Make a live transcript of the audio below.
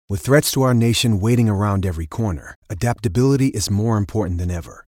With threats to our nation waiting around every corner, adaptability is more important than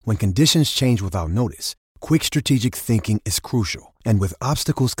ever. When conditions change without notice, quick strategic thinking is crucial. And with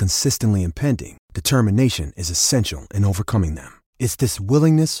obstacles consistently impending, determination is essential in overcoming them. It's this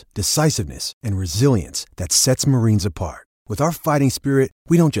willingness, decisiveness, and resilience that sets Marines apart. With our fighting spirit,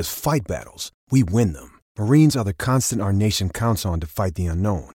 we don't just fight battles, we win them. Marines are the constant our nation counts on to fight the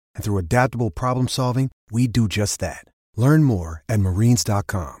unknown. And through adaptable problem solving, we do just that. Learn more at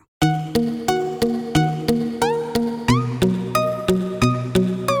marines.com.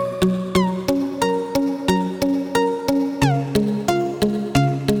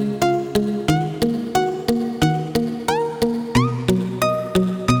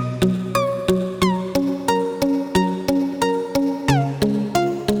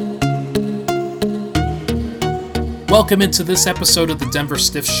 Welcome into this episode of the Denver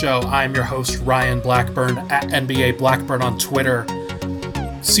Stiff Show. I'm your host, Ryan Blackburn, at NBA Blackburn on Twitter.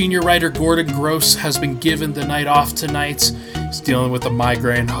 Senior writer Gordon Gross has been given the night off tonight. He's dealing with a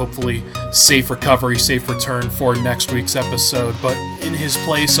migraine. Hopefully, safe recovery, safe return for next week's episode. But in his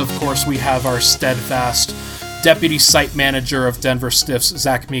place, of course, we have our steadfast deputy site manager of Denver Stiffs,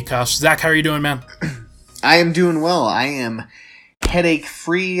 Zach Mikosh. Zach, how are you doing, man? I am doing well. I am headache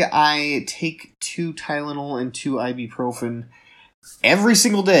free. I take 2 Tylenol and 2 ibuprofen every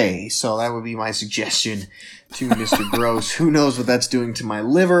single day, so that would be my suggestion to Mr. Gross. Who knows what that's doing to my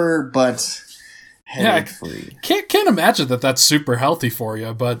liver, but headache free. Can't imagine that that's super healthy for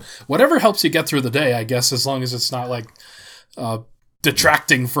you, but whatever helps you get through the day, I guess, as long as it's not like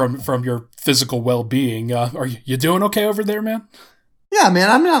detracting from your physical well-being. Are you doing okay over there, man? Yeah,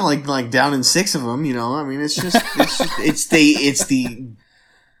 man, I'm not like down in 6 of them, you know. I mean, it's the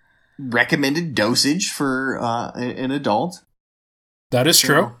recommended dosage for an adult. That is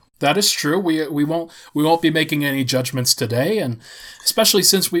true. That is true. We won't be making any judgments today, and especially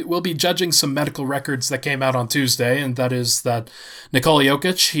since we'll be judging some medical records that came out on Tuesday, and that is that Nikola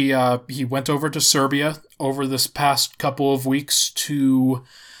Jokic, he went over to Serbia over this past couple of weeks to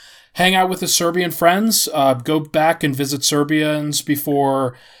hang out with his Serbian friends, go back and visit Serbians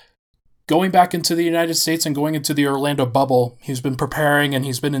before going back into the United States and going into the Orlando bubble. He's been preparing, and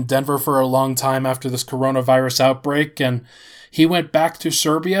he's been in Denver for a long time after this coronavirus outbreak, and he went back to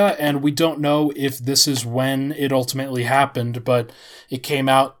Serbia, and we don't know if this is when it ultimately happened, but it came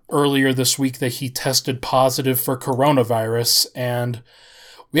out earlier this week that he tested positive for coronavirus, and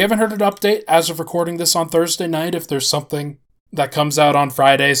we haven't heard an update as of recording this on Thursday night. If there's something that comes out on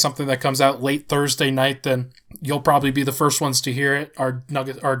Friday, something that comes out late Thursday night, then you'll probably be the first ones to hear it,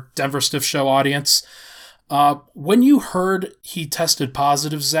 our Denver Stiff Show audience. When you heard he tested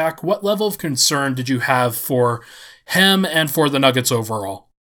positive, Zach, what level of concern did you have for him and for the Nuggets overall?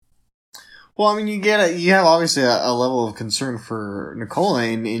 Well, I mean, you have obviously a level of concern for Nikola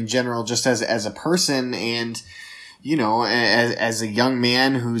in general, just as a person, and you know, as a young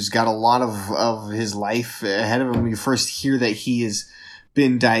man who's got a lot of his life ahead of him. You first hear that he has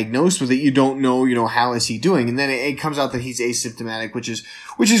been diagnosed with it. You don't know, how is he doing? And then it comes out that he's asymptomatic, which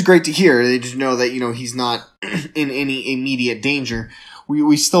is great to hear. They just know that, he's not in any immediate danger.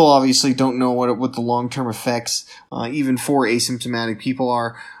 We still obviously don't know what the long-term effects, even for asymptomatic people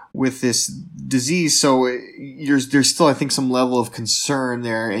are with this disease. So there's still, I think, some level of concern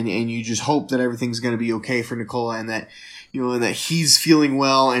there, and you just hope that everything's going to be okay for Nikola, and that, and that he's feeling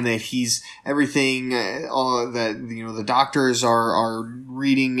well, and that he's everything, that, the doctors are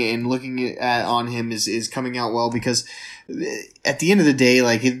reading and looking at on him is coming out well, because at the end of the day,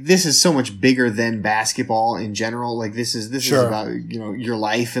 like, this is so much bigger than basketball in general. Like, this is Sure. about, your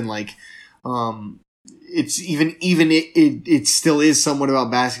life, and like, it's it still is somewhat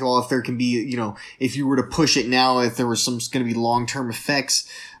about basketball. If there can be, if you were to push it now, if there was going to be long-term effects,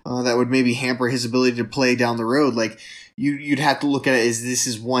 that would maybe hamper his ability to play down the road, like, you'd have to look at it as this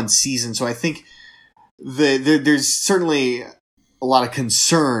is one season. So I think there's certainly a lot of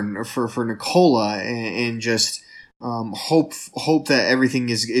concern for Nikola, and just, hope that everything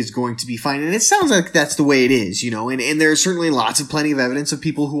is going to be fine. And it sounds like that's the way it is, and there's certainly plenty of evidence of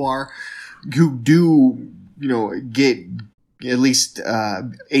people who do, get at least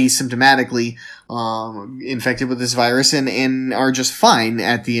asymptomatically infected with this virus and are just fine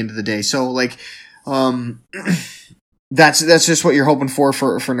at the end of the day. So, like, that's just what you're hoping for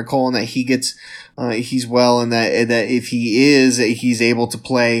Nikola, and that he gets he's well, and that if he is, he's able to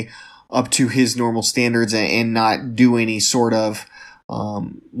play up to his normal standards and not do any sort of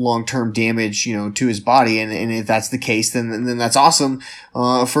long-term damage, to his body. And if that's the case, then that's awesome,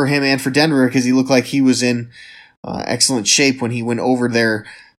 for him and for Denver, because he looked like he was in, excellent shape when he went over there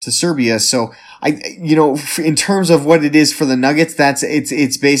Serbia. So in terms of what it is for the Nuggets,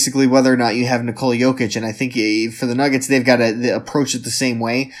 it's basically whether or not you have Nikola Jokic. And I think for the Nuggets, they've got to approach it the same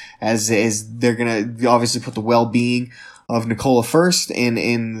way as they're going to obviously put the well-being of Nikola first and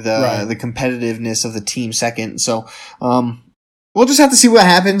in the competitiveness of the team second. So, we'll just have to see what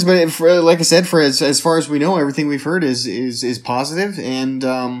happens. But like I said, for as far as we know, everything we've heard is positive. And,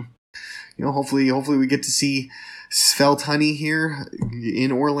 hopefully we get to see Svelte Honey here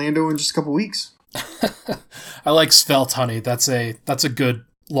in Orlando in just a couple weeks. I like Svelte Honey. That's a good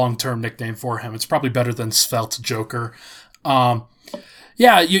long-term nickname for him. It's probably better than Svelte Joker.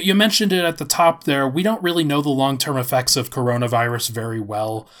 Yeah, you mentioned it at the top there. We don't really know the long-term effects of coronavirus very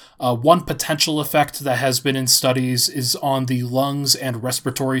well. One potential effect that has been in studies is on the lungs and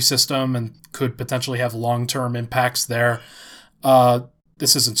respiratory system and could potentially have long-term impacts there.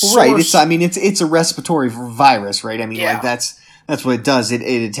 This isn't source. Right. It's a respiratory virus, right? Like that's what it does. It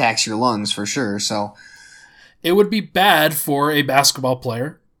attacks your lungs for sure. So it would be bad for a basketball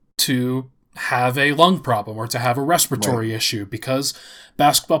player to have a lung problem or to have a respiratory issue, because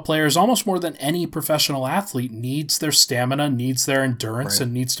basketball players, almost more than any professional athlete, needs their stamina, needs their endurance,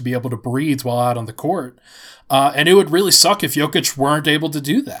 and needs to be able to breathe while out on the court. And it would really suck if Jokic weren't able to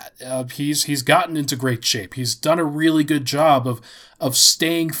do that. He's gotten into great shape. He's done a really good job of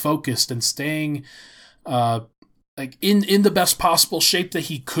staying focused and staying in the best possible shape that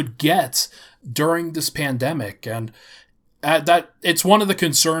he could get during this pandemic. And that it's one of the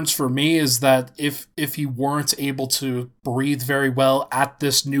concerns for me is that if he weren't able to breathe very well at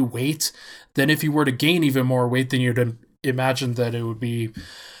this new weight, then if he were to gain even more weight, then you'd imagine that it would be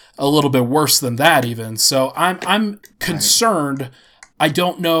a little bit worse than that even. So I'm concerned. I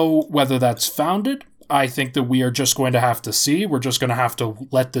don't know whether that's founded. I think that we are just going to have to see. We're just going to have to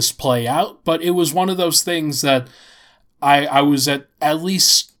let this play out. But it was one of those things that I was at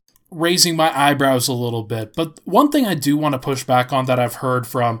least raising my eyebrows a little bit. But one thing I do want to push back on that I've heard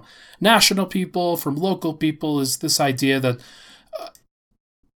from national people, from local people, is this idea that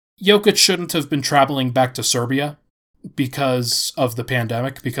Jokic shouldn't have been traveling back to Serbia because of the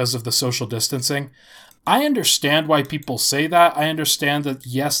pandemic, because of the social distancing. I understand why people say that. I understand that,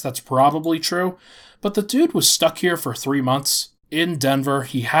 yes, that's probably true. But the dude was stuck here for 3 months in Denver.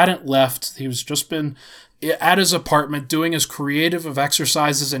 He hadn't left. He was just been at his apartment doing as creative of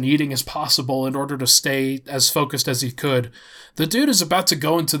exercises and eating as possible in order to stay as focused as he could. The dude is about to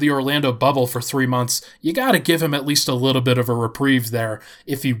go into the Orlando bubble for 3 months. You got to give him at least a little bit of a reprieve there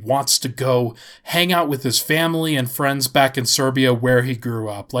if he wants to go hang out with his family and friends back in Serbia where he grew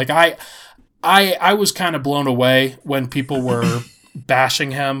up. Like I was kind of blown away when people were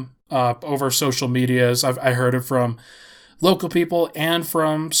bashing him over social medias. I heard it from local people and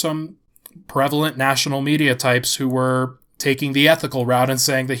from some prevalent national media types who were taking the ethical route and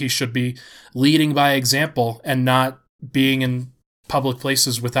saying that he should be leading by example and not being in public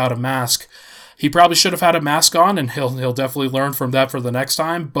places without a mask. He probably should have had a mask on, and he'll definitely learn from that for the next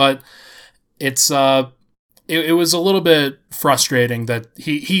time. But it's it was a little bit frustrating that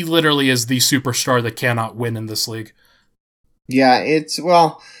he literally is the superstar that cannot win in this league. Yeah,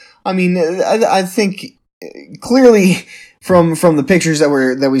 I think clearly from the pictures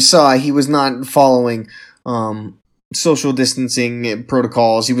that we saw, he was not following social distancing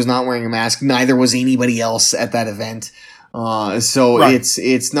protocols. He was not wearing a mask. Neither was anybody else at that event.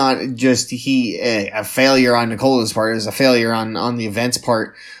 It's not just a failure on Nikola's part. It's a failure on the event's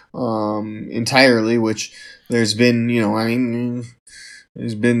part entirely, which there's been,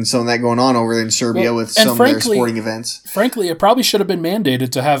 there's been some of that going on over in Serbia with some of their sporting events. Frankly, it probably should have been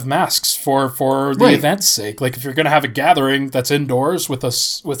mandated to have masks for the event's sake. Like if you're going to have a gathering that's indoors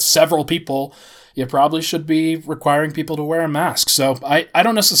with several people, you probably should be requiring people to wear a mask. So I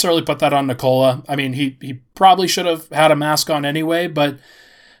don't necessarily put that on Nikola. I mean, he probably should have had a mask on anyway, but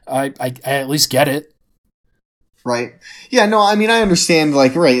I at least get it. Right. Yeah, no, I understand,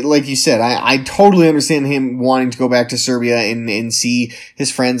 like you said, I totally understand him wanting to go back to Serbia and see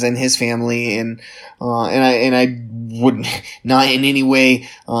his friends and his family, and I would not in any way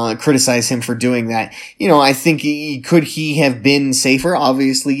criticize him for doing that. I think could he have been safer?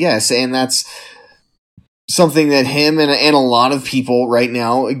 Obviously, yes, and that's something that him and a lot of people right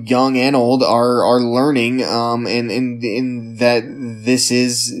now, young and old, are learning, and that this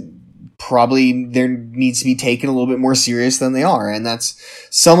is probably there needs to be taken a little bit more serious than they are. And that's,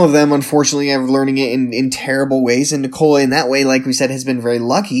 some of them unfortunately are learning it in terrible ways. And Nikola in that way, like we said, has been very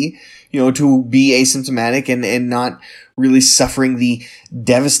lucky, to be asymptomatic and not really suffering the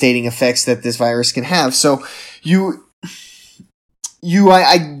devastating effects that this virus can have. So I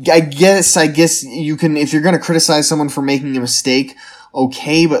guess you can, if you're going to criticize someone for making a mistake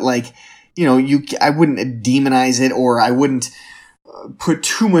okay, but like, you know, I wouldn't demonize it, or I wouldn't put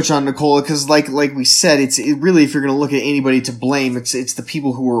too much on Nikola, because like we said, it really, if you're going to look at anybody to blame, it's the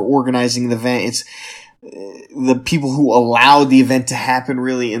people who are organizing the event. It's the people who allowed the event to happen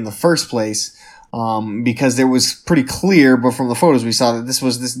really in the first place. Because there was pretty clear, but from the photos we saw, that this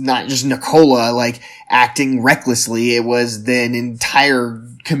was not just Nikola like acting recklessly. It was an entire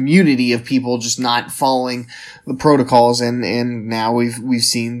community of people just not following the protocols, and now we've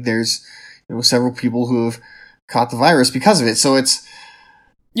seen there's, you know, several people who have caught the virus because of it. So it's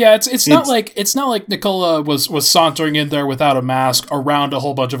not like Nikola was sauntering in there without a mask around a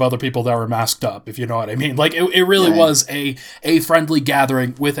whole bunch of other people that were masked up, if you know what I mean. Like it really was a friendly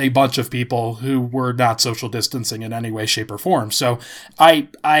gathering with a bunch of people who were not social distancing in any way, shape, or form. So I'm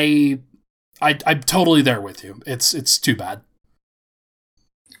totally there with you. It's too bad.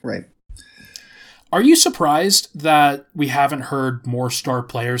 Right. Are you surprised that we haven't heard more star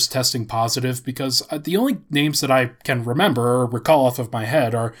players testing positive? Because the only names that I can remember or recall off of my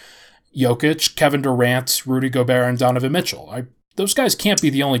head are Jokic, Kevin Durant, Rudy Gobert, and Donovan Mitchell. Those guys can't be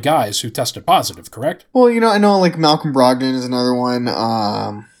the only guys who tested positive, correct? Well, you know, I know like Malcolm Brogdon is another one.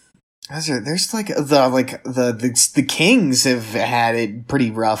 There's like the Kings have had it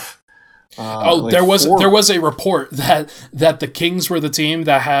pretty rough. There was a report that the Kings were the team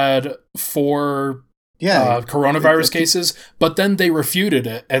that had 4 coronavirus cases, but then they refuted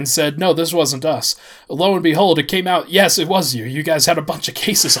it and said, no, this wasn't us. Lo and behold, it came out, yes, it was you. You guys had a bunch of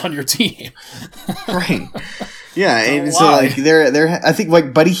cases on your team. Right. Yeah, and so like they're I think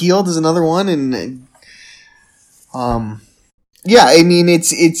like Buddy Hield is another one, and yeah, I mean,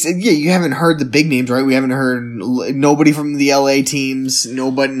 it's you haven't heard the big names, right? We haven't heard nobody from the LA teams,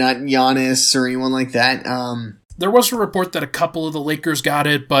 nobody, not Giannis or anyone like that. There was a report that a couple of the Lakers got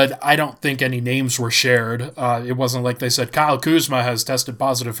it, but I don't think any names were shared. It wasn't like they said Kyle Kuzma has tested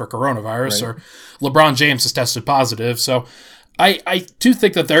positive for coronavirus, right, or LeBron James has tested positive. So I do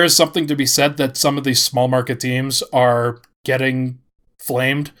think that there is something to be said that some of these small market teams are getting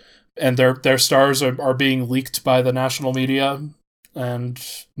flamed, and their stars are being leaked by the national media, and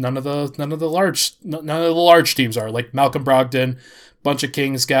none of the large teams are. Like Malcolm Brogdon, bunch of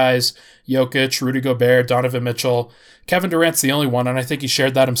Kings guys, Jokic, Rudy Gobert, Donovan Mitchell. Kevin Durant's the only one, and I think he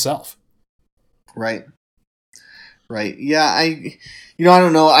shared that himself. Right. Yeah, I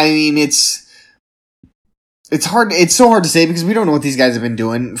don't know. I mean, it's hard. It's so hard to say because we don't know what these guys have been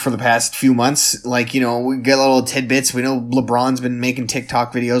doing for the past few months. Like, you know, we get little tidbits. We know LeBron's been making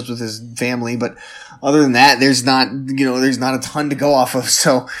TikTok videos with his family, but other than that, there's not a ton to go off of.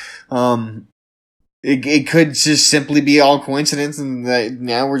 So, it could just simply be all coincidence, and that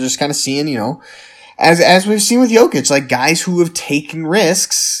now we're just kind of seeing, you know, as we've seen with Jokic, like guys who have taken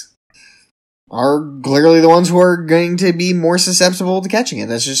risks are clearly the ones who are going to be more susceptible to catching it.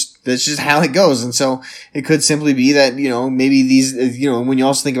 That's just how it goes. And so it could simply be that, you know, maybe these, you know, when you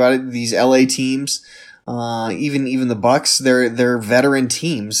also think about it, these LA teams, even the Bucks, they're veteran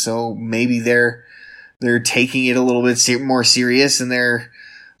teams. So maybe they're taking it a little bit more serious, and they're,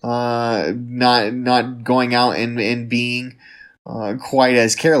 not going out and being, quite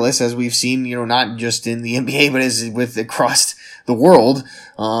as careless as we've seen, you know, not just in the NBA, but as with across the world.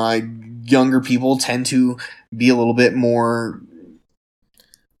 Younger people tend to be a little bit more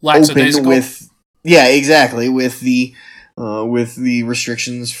open with, yeah, exactly, with the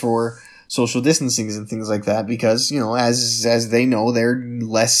restrictions for social distancing and things like that, because, you know, as they know, they're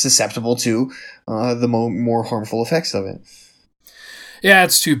less susceptible to the more harmful effects of it. Yeah,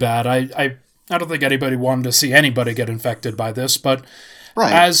 it's too bad. I don't think anybody wanted to see anybody get infected by this, but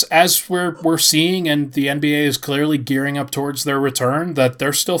right, as we're seeing, and the NBA is clearly gearing up towards their return, that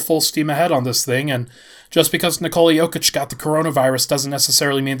they're still full steam ahead on this thing. And just because Nikola Jokic got the coronavirus doesn't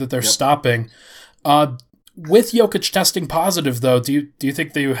necessarily mean that they're stopping. With Jokic testing positive, though, do you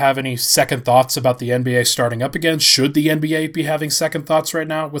think that you have any second thoughts about the NBA starting up again? Should the NBA be having second thoughts right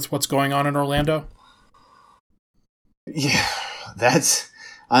now with what's going on in Orlando? Yeah,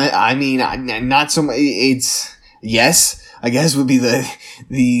 I mean, not so much. It's yes, I guess would be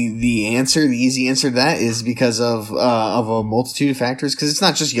the answer. The easy answer to that is because of a multitude of factors. Because it's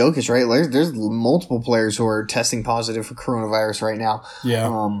not just Jokic, right? There's multiple players who are testing positive for coronavirus right now.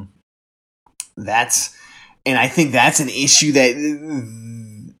 Yeah. And I think that's an issue that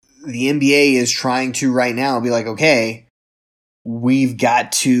the NBA is trying to right now be like, okay, we've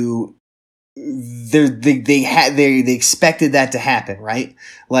got to. They expected that to happen, right?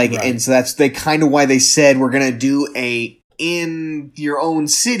 Like, right. And so that's kind of why they said we're gonna do a in your own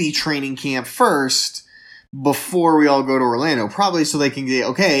city training camp first before we all go to Orlando, probably so they can get,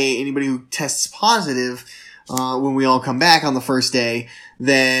 okay, anybody who tests positive, when we all come back on the first day,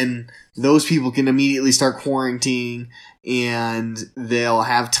 then those people can immediately start quarantining, and they'll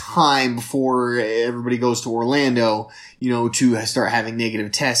have time before everybody goes to Orlando, to start having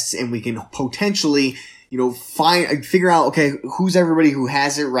negative tests, and we can potentially, figure out, okay, who's everybody who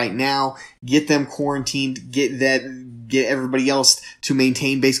has it right now, get them quarantined, get everybody else to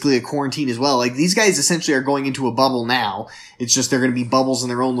maintain basically a quarantine as well. Like, these guys essentially are going into a bubble now. It's just they're going to be bubbles in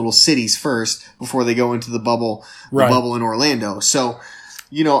their own little cities first before they go into the bubble in Orlando. So,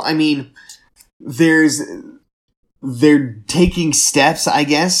 they're taking steps, I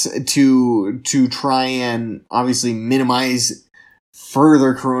guess, to try and obviously minimize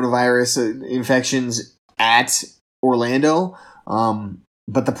further coronavirus infections at Orlando.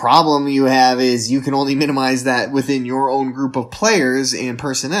 But the problem you have is you can only minimize that within your own group of players and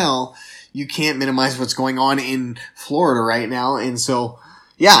personnel. You can't minimize what's going on in Florida right now. And so,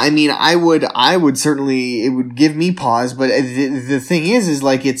 yeah, I would certainly, it would give me pause. But the thing is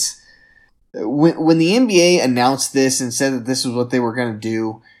like, it's, when the NBA announced this and said that this was what they were going to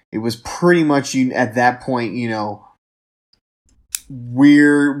do, it was pretty much, at that point,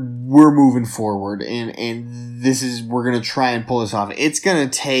 we're moving forward, and we're going to try and pull this off. It's going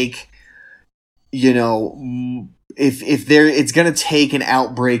to take, it's going to take an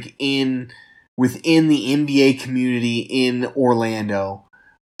outbreak within the NBA community in Orlando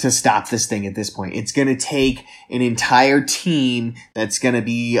to stop this thing at this point. It's going to take an entire team that's going to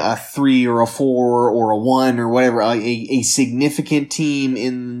be a 3 or a 4 or a 1 or whatever, a significant team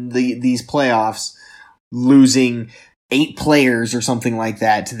in these playoffs losing 8 players or something like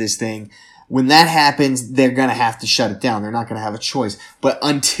that to this thing. When that happens, they're going to have to shut it down. They're not going to have a choice. But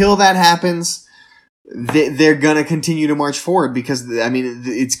until that happens, they're going to continue to march forward because,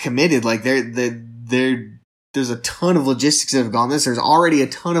 it's committed. Like, there's a ton of logistics that have gone this. There's already a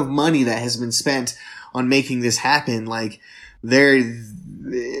ton of money that has been spent on making this happen. Like,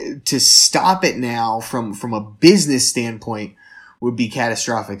 to stop it now from a business standpoint would be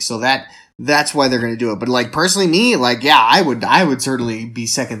catastrophic. So that's why they're going to do it. But like, personally, me, like, yeah, I would certainly be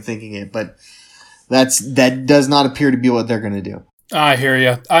second thinking it, but that does not appear to be what they're going to do. I hear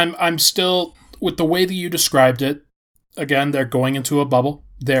you. I'm still, with the way that you described it, again, they're going into a bubble.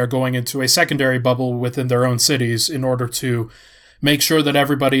 They're going into a secondary bubble within their own cities in order to make sure that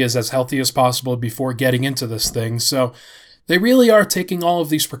everybody is as healthy as possible before getting into this thing. So they really are taking all of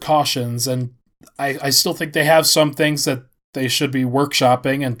these precautions, and I still think they have some things that they should be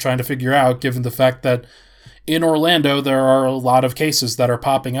workshopping and trying to figure out, given the fact that in Orlando there are a lot of cases that are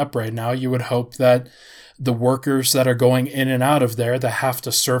popping up right now. You would hope that the workers that are going in and out of there, that have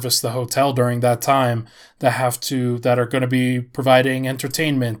to service the hotel during that time, that are going to be providing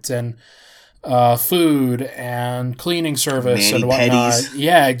entertainment and food and cleaning service and whatnot.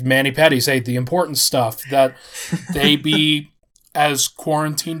 Yeah, mani-pedis, hey, the important stuff, that they be as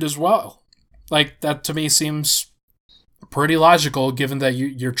quarantined as well. Like, that to me seems pretty logical, given that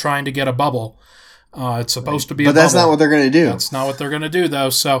you're trying to get a bubble. It's supposed to be, but that's not what they're going to do. That's not what they're going to do, though.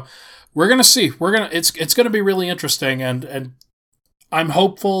 So we're going to see. It's going to be really interesting, and I'm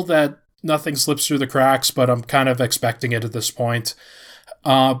hopeful that nothing slips through the cracks, but I'm kind of expecting it at this point.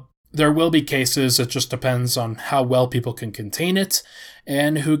 There will be cases. It just depends on how well people can contain it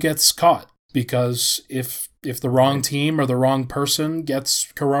and who gets caught. Because if the wrong team or the wrong person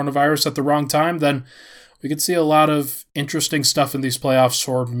gets coronavirus at the wrong time, then we could see a lot of interesting stuff in these playoffs,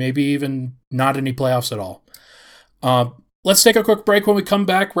 or maybe even not any playoffs at all. Let's take a quick break. When we come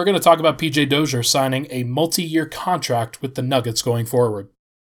back, we're going to talk about PJ Dozier signing a multi-year contract with the Nuggets going forward.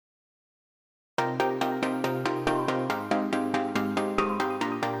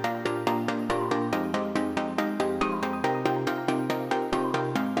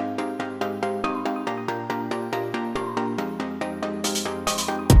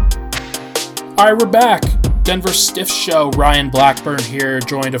 All right, we're back. Denver Stiff Show. Ryan Blackburn here,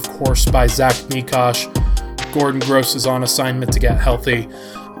 joined, of course, by Zach Mikosh. Gordon Gross is on assignment to get healthy.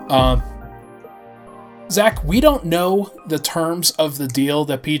 Zach, we don't know the terms of the deal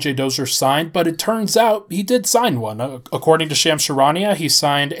that PJ Dozier signed, but it turns out he did sign one. According to Shams Charania, he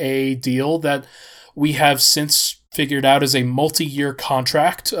signed a deal that we have since figured out is a multi-year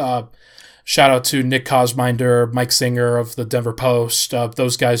contract. Shout out to Nick Kosminder, Mike Singer of the Denver Post.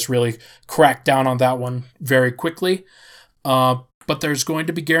 Those guys really cracked down on that one very quickly. But there's going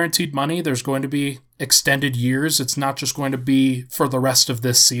to be guaranteed money. There's going to be extended years. It's not just going to be for the rest of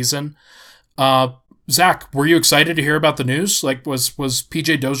this season. Zach, were you excited to hear about the news? Like, was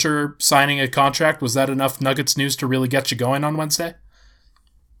PJ Dozier signing a contract? Was that enough Nuggets news to really get you going on Wednesday?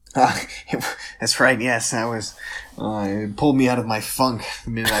 That's right. Yes, that was. It pulled me out of my funk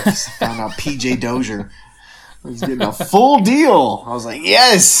the minute I found out PJ Dozier. He's getting a full deal. I was like,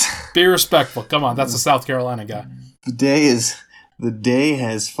 yes. Be respectful. Come on, that's a South Carolina guy. The day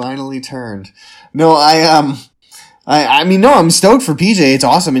has finally turned. No, I mean, no, I'm stoked for PJ. It's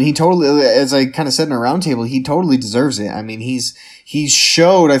awesome, and he totally, as I kind of said in our roundtable, he totally deserves it. I mean, he's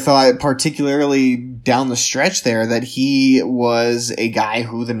showed, I thought, particularly down the stretch there, that he was a guy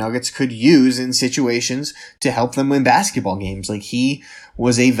who the Nuggets could use in situations to help them win basketball games. Like, he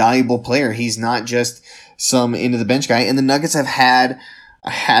was a valuable player. He's not just some into the bench guy, and the Nuggets have had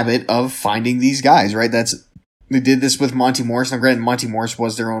a habit of finding these guys, right? They did this with Monty Morris. Now, granted, Monty Morris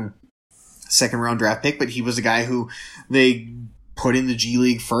was their own second-round draft pick, but he was a guy who they put in the G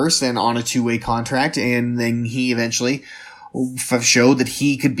League first and on a two-way contract, and then he eventually showed that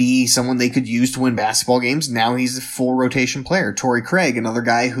he could be someone they could use to win basketball games. Now he's a full rotation player. Torrey Craig, another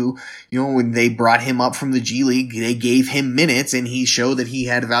guy who, you know, when they brought him up from the G League, they gave him minutes, and he showed that he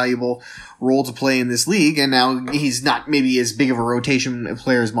had a valuable role to play in this league, and now he's not maybe as big of a rotation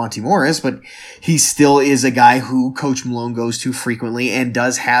player as Monty Morris, but he still is a guy who Coach Malone goes to frequently and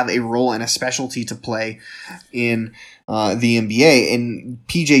does have a role and a specialty to play in the NBA. And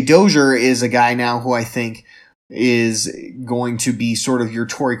PJ Dozier is a guy now who I think is going to be sort of your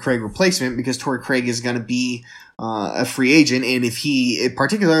Torrey Craig replacement, because Torrey Craig is going to be a free agent, and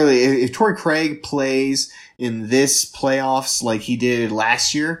if Torrey Craig plays in this playoffs like he did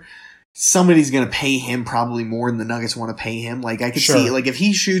last year, somebody's going to pay him probably more than the Nuggets want to pay him. Like, I could see, like, if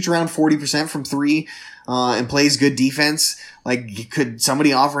he shoots around 40% from three, and plays good defense, like, could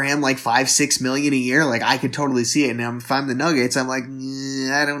somebody offer him like $5-6 million a year? Like, I could totally see it. Now, if I'm the Nuggets, I'm like,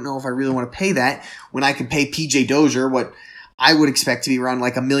 I don't know if I really want to pay that when I could pay PJ Dozier what I would expect to be around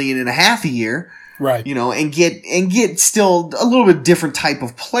like $1.5 million a year. Right. You know, and get still a little bit different type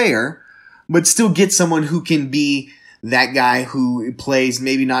of player, but still get someone who can be that guy who plays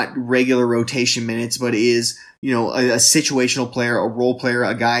maybe not regular rotation minutes, but is, you know, a situational player, a role player,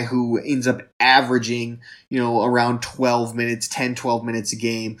 a guy who ends up averaging, you know, around 12 minutes a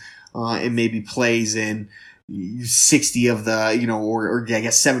game, and maybe plays in 60 of the, you know, or I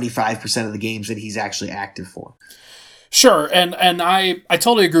guess 75% of the games that he's actually active for. Sure. And I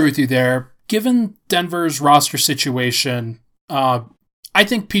totally agree with you there. Given Denver's roster situation, I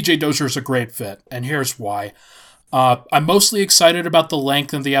think PJ Dozier is a great fit, and here's why. I'm mostly excited about the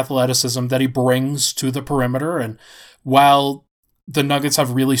length and the athleticism that he brings to the perimeter. And while the Nuggets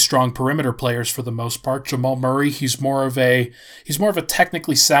have really strong perimeter players for the most part, Jamal Murray, he's more of a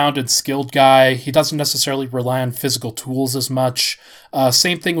technically sound and skilled guy. He doesn't necessarily rely on physical tools as much.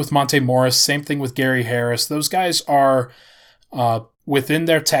 Same thing with Monte Morris. Same thing with Gary Harris. Those guys are within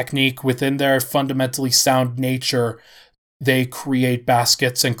their technique, within their fundamentally sound nature. They create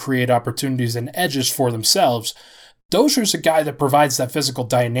baskets and create opportunities and edges for themselves. Dozier's a guy that provides that physical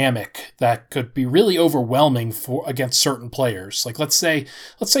dynamic that could be really overwhelming against certain players. Like let's say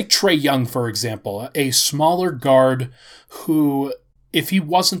Trae Young, for example, a smaller guard who, if he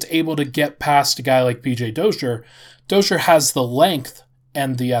wasn't able to get past a guy like PJ Dozier, Dozier has the length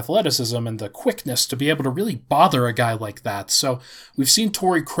and the athleticism and the quickness to be able to really bother a guy like that. So we've seen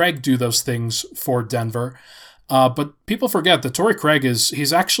Torrey Craig do those things for Denver. But people forget that Torrey Craig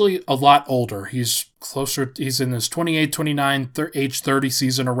he's actually a lot older. He's in his 28, 29, age 30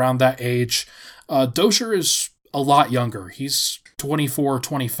 season, around that age. Dozier is a lot younger. He's 24,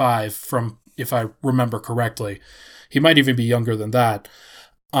 25 from, if I remember correctly. He might even be younger than that.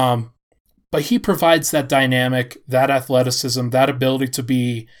 But he provides that dynamic, that athleticism, that ability to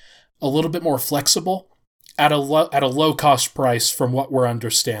be a little bit more flexible at a low cost price from what we're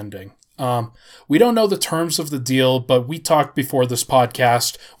understanding. We don't know the terms of the deal, but we talked before this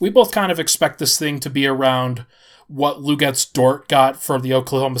podcast. We both kind of expect this thing to be around what Luguentz Dort got for the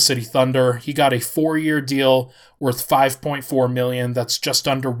Oklahoma City Thunder. He got a 4-year deal worth $5.4 million. That's just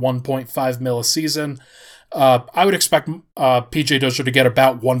under $1.5 million a season. I would expect PJ Dozier to get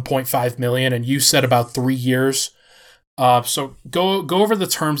about $1.5 million, and you said about 3 years. So go over the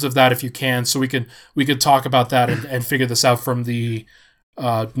terms of that if you can, so we could talk about that and figure this out from the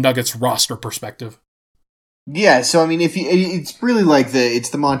Nuggets roster perspective. Yeah, so I mean, it's really like it's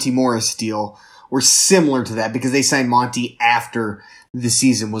the Monty Morris deal, or similar to that, because they signed Monty after the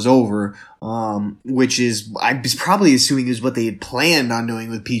season was over, which is, I was probably assuming is what they had planned on doing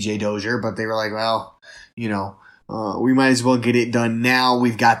with PJ Dozier, but they were like, well, you know, we might as well get it done now.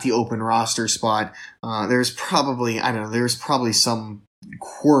 We've got the open roster spot. There's probably some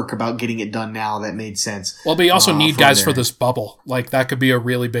quirk about getting it done now that made sense. Well, but you also need guys for this bubble. Like, that could be a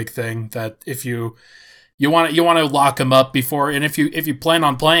really big thing, that if you want to lock him up before, and if you plan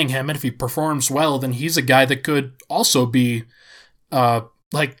on playing him, and if he performs well, then he's a guy that could also be I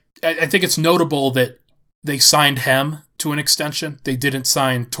think it's notable that they signed him to an extension. They didn't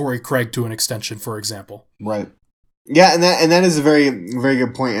sign Torrey Craig to an extension, for example. Right. Yeah, and that is a very, very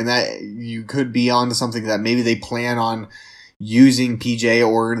good point, and that you could be onto something that maybe they plan on using PJ,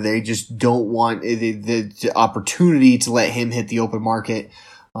 or they just don't want the opportunity to let him hit the open market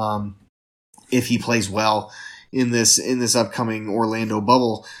if he plays well in this upcoming Orlando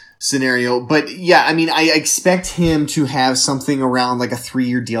bubble scenario. But yeah, I mean, I expect him to have something around like a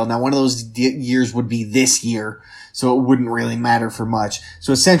 3-year deal. Now, one of those years would be this year, so it wouldn't really matter for much.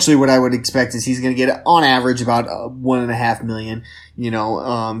 So essentially what I would expect is he's going to get on average about $1.5 million.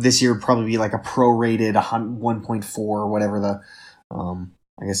 This year would probably be like a prorated 1.4 or whatever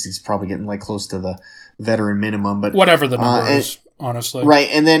I guess he's probably getting like close to the veteran minimum, but whatever the number is, honestly. Right.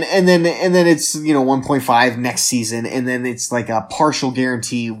 And then it's, 1.5 next season. And then it's like a partial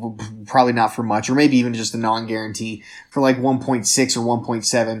guarantee, probably not for much, or maybe even just a non-guarantee for like 1.6 or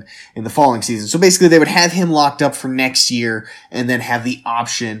 1.7 in the following season. So basically they would have him locked up for next year and then have the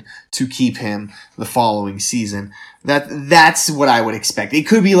option to keep him the following season. That's what I would expect. It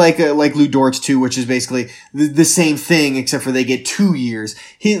could be like Lou Dortz too, which is basically the same thing, except for they get 2 years.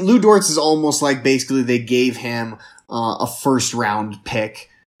 Lou Dortz is almost like basically they gave him a first round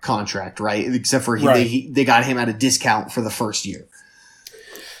pick contract, right? Except for they got him at a discount for the first year.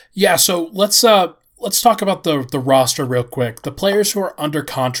 Yeah. So let's talk about the roster real quick. The players who are under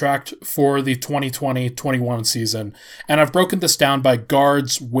contract for the 2020-21 season, and I've broken this down by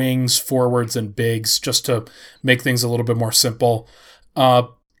guards, wings, forwards, and bigs just to make things a little bit more simple.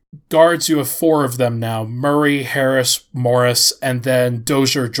 Guards, you have 4 of them now: Murray, Harris, Morris, and then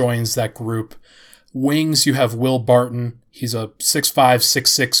Dozier joins that group. Wings, you have Will Barton. He's a 6'5",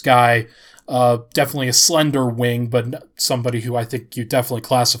 6'6" guy. Definitely a slender wing, but somebody who I think you definitely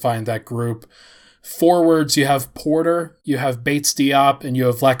classify in that group. Forwards, you have Porter, you have Bates Diop, and you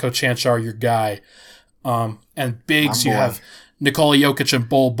have Vlatko Cancar, your guy. And bigs, you have Nikola Jokic and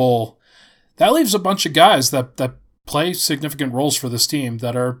Bol. That leaves a bunch of guys that play significant roles for this team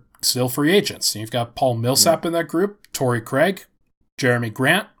that are still free agents. You've got Paul Millsap in that group, Torrey Craig, Jeremy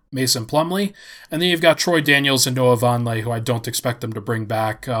Grant, Mason Plumlee, and then you've got Troy Daniels and Noah Vonleh, who I don't expect them to bring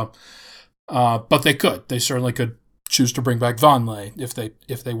back, but they could. They certainly could choose to bring back Vonleh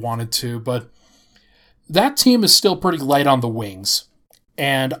if they wanted to, but that team is still pretty light on the wings.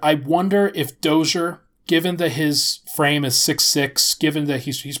 And I wonder if Dozier, given that his frame is 6'6", given that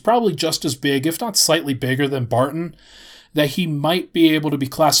he's probably just as big, if not slightly bigger than Barton, that he might be able to be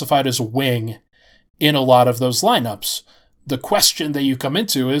classified as a wing in a lot of those lineups. The question that you come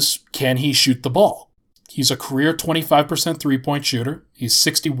into is, can he shoot the ball? He's a career 25% three-point shooter. He's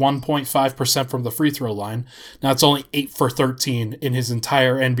 61.5% from the free throw line. Now, it's only 8 for 13 in his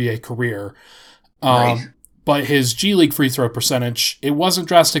entire NBA career. Right. But his G League free throw percentage, it wasn't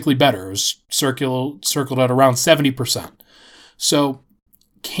drastically better. It was circled at around 70%. So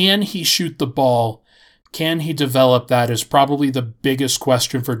can he shoot the ball? Can he develop that is probably the biggest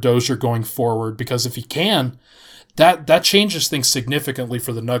question for Dozier going forward, because if he can, that changes things significantly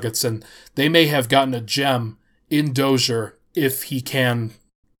for the Nuggets, and they may have gotten a gem in Dozier if he can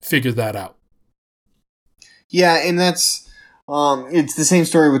figure that out. Yeah, and that's it's the same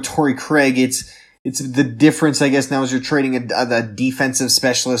story with Torrey Craig. It's the difference, I guess, now is you're trading a defensive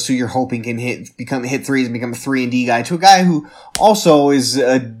specialist who you're hoping can hit threes and become a 3-and-D guy to a guy who also is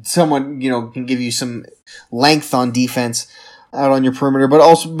someone, can give you some length on defense out on your perimeter,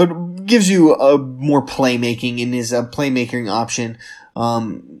 but gives you more playmaking in his playmaking option.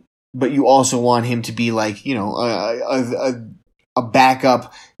 But you also want him to be like, a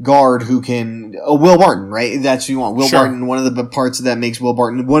backup guard who can, Will Barton, right? That's who you want. Will Barton, one of the parts that makes Will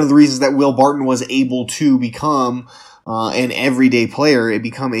Barton, one of the reasons that Will Barton was able to become an everyday player and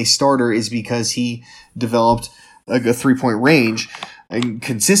become a starter is because he developed a 3-point range, a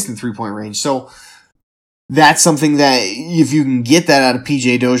consistent 3-point range. So that's something that if you can get that out of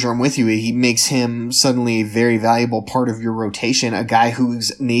PJ Dozier, I'm with you. He makes him suddenly a very valuable part of your rotation, a guy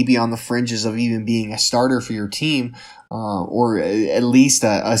who's maybe on the fringes of even being a starter for your team, or at least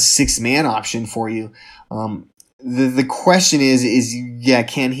a 6-man option for you. The question is,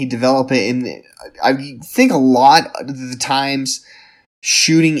 can he develop it? And I think a lot of the times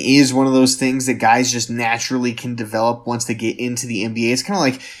shooting is one of those things that guys just naturally can develop once they get into the NBA. It's kind of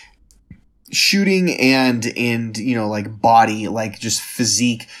like shooting and like body, like just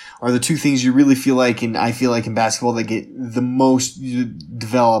physique are the two things you really feel like, and I feel like in basketball, that get the most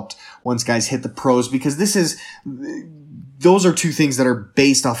developed once guys hit the pros, because this is those are two things that are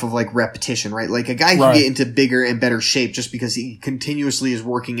based off of like repetition, right? Like a guy can get into bigger and better shape just because he continuously is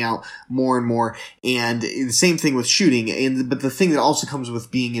working out more and more. And the same thing with shooting. But the thing that also comes with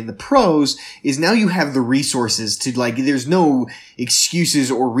being in the pros is now you have the resources to like, there's no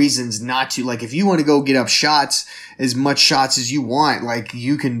excuses or reasons not to. Like if you want to go get up shots, as much shots as you want, like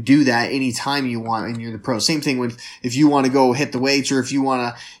you can do that anytime you want and you're the pro. Same thing with if you want to go hit the weights or if you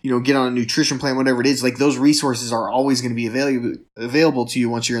want to, get on a nutrition plan, whatever it is, like those resources are always going to be available to you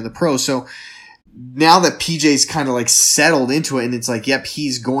once you're in the pro. So now that PJ's kind of like settled into it and it's like, yep, he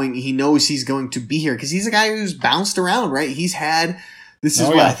knows he's going to be here because he's a guy who's bounced around, right? This is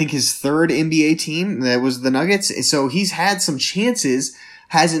I think his third NBA team that was the Nuggets. So he's had some chances,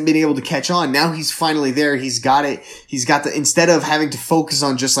 hasn't been able to catch on. Now he's finally there. He's got it. Instead of having to focus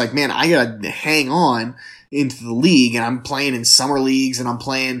on just like, man, I gotta hang on into the league and I'm playing in summer leagues and I'm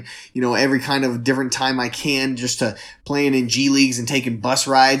playing, every kind of different time I can just to playing in G leagues and taking bus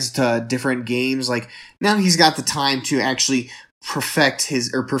rides to different games. Like now he's got the time to actually perfect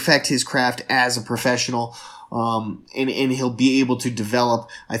his craft as a professional. And he'll be able to develop,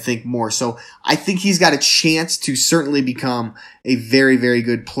 I think, more. So I think he's got a chance to certainly become a very, very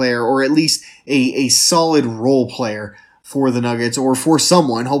good player, or at least a solid role player for the Nuggets or for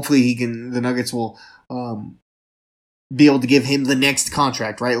someone. Hopefully the Nuggets will, be able to give him the next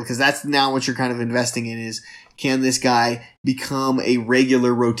contract, right? Because that's now what you're kind of investing in is, can this guy become a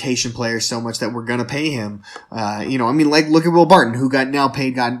regular rotation player so much that we're going to pay him? Look at Will Barton, who got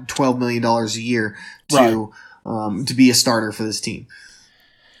 $12 million a year to be a starter for this team.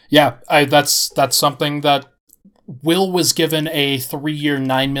 Yeah, that's something that Will was given a 3-year,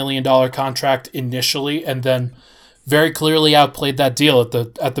 $9 million contract initially, and then very clearly outplayed that deal at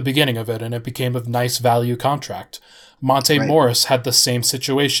the beginning of it, and it became a nice value contract. Monte Morris had the same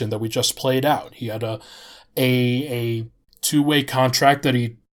situation that we just played out. He had a two-way contract that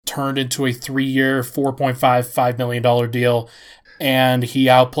he turned into a 3-year, $4.5 million deal, and he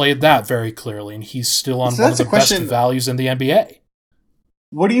outplayed that very clearly, and he's still on one of the best values in the NBA.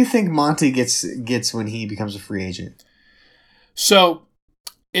 What do you think Monte gets when he becomes a free agent? So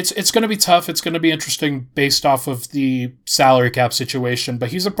it's going to be tough. It's going to be interesting based off of the salary cap situation, but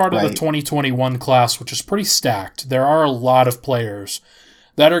he's a part of the 2021 class, which is pretty stacked. There are a lot of players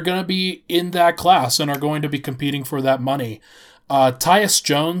that are going to be in that class and are going to be competing for that money. Tyus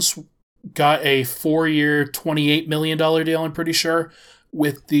Jones got a 4-year, $28 million deal, I'm pretty sure,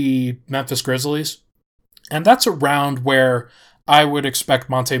 with the Memphis Grizzlies. And that's around where I would expect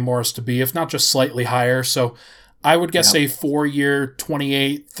Monte Morris to be, if not just slightly higher. So I would guess a 4-year,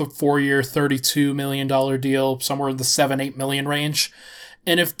 $28, 4-year, $32 million deal, somewhere in the $7-8 million range.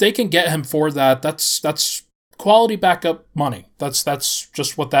 And if they can get him for that, that's quality backup money. That's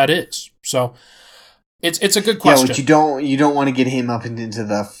just what that is. So it's a good question. Yeah, but you don't want to get him up into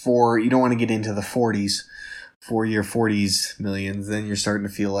the you don't want to get into the 40s, 4-year 40s millions. Then you're starting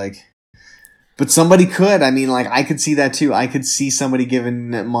to feel like. But somebody could. I mean, like, I could see that too. I could see somebody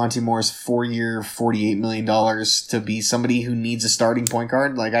giving Monte Morris 4-year, $48 million to be somebody who needs a starting point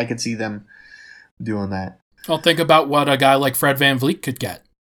guard. Like, I could see them doing that. Well, think about what a guy like Fred VanVleet could get.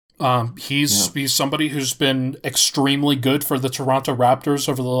 He's somebody who's been extremely good for the Toronto Raptors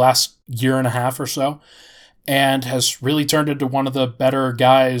over the last year and a half or so, and has really turned into one of the better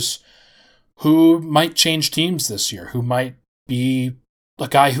guys who might change teams this year, who might be a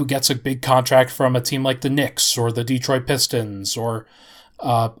guy who gets a big contract from a team like the Knicks or the Detroit Pistons or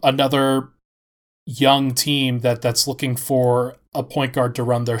another young team that's looking for a point guard to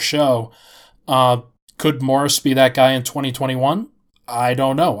run their show. Could Morris be that guy in 2021? I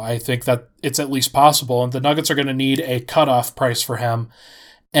don't know. I think that it's at least possible, and the Nuggets are going to need a cutoff price for him,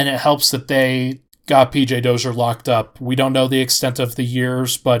 and it helps that they got PJ Dozier locked up. We don't know the extent of the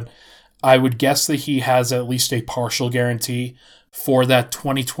years, but I would guess that he has at least a partial guarantee for that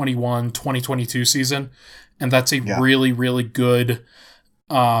 2021-2022 season, and that's a really, really good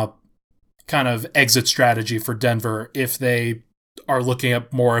kind of exit strategy for Denver if they are looking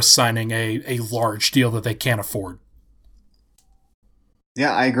at Morris signing a large deal that they can't afford.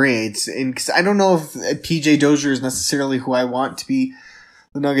 Yeah, I agree. Because I don't know if PJ Dozier is necessarily who I want to be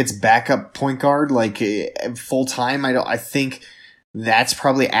the Nuggets' backup point guard, like full time. I think that's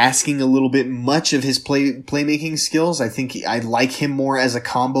probably asking a little bit much of his playmaking skills. I think I like him more as a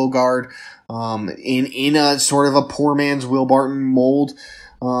combo guard, in a sort of a poor man's Will Barton mold.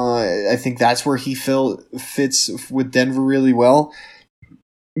 I think that's where he fits with Denver really well.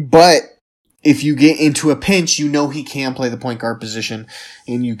 But if you get into a pinch, you know he can play the point guard position,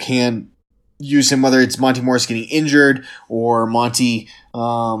 and you can use him, whether it's Monty Morris getting injured or Monty,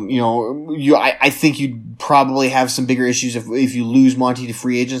 I think you'd probably have some bigger issues if you lose Monty to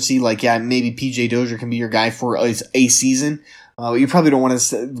free agency. Like, yeah, maybe PJ Dozier can be your guy for a season. You probably don't want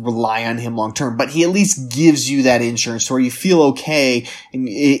to rely on him long term, but he at least gives you that insurance where you feel okay, and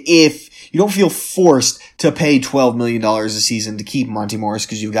if you don't feel forced to pay $12 million a season to keep Monty Morris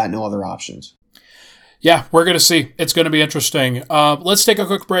because you've got no other options. Yeah, we're going to see. It's going to be interesting. Let's take a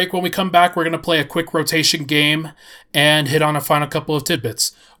quick break. When we come back, we're going to play a quick rotation game and hit on a final couple of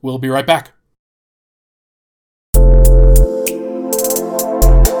tidbits. We'll be right back.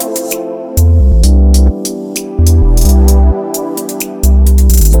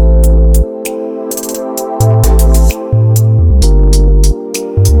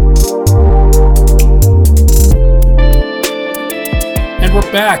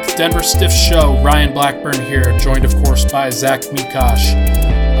 Back, Denver Stiff Show. Ryan Blackburn here, joined of course by Zach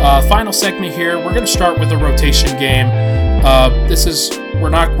Mikosh. Final segment here. We're going to start with a rotation game. We're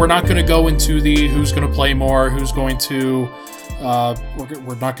not going to go into the who's going to play more, who's going to.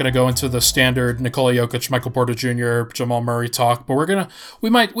 We're not going to go into the standard Nikola Jokic, Michael Porter Jr., Jamal Murray talk, but we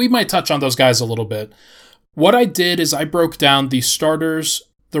might touch on those guys a little bit. What I did is I broke down the starters,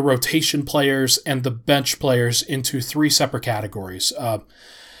 the rotation players, and the bench players into three separate categories.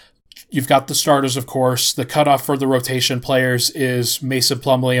 You've got the starters, of course. The cutoff for the rotation players is Mason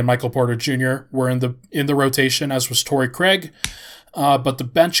Plumlee and Michael Porter Jr. were in the rotation, as was Torrey Craig. But the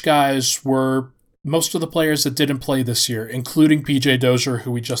bench guys were most of the players that didn't play this year, including PJ Dozier,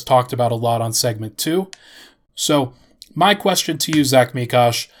 who we just talked about a lot on segment 2. So my question to you, Zach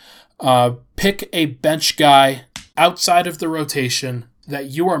Mikosh, pick a bench guy outside of the rotation that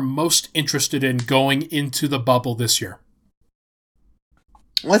you are most interested in going into the bubble this year.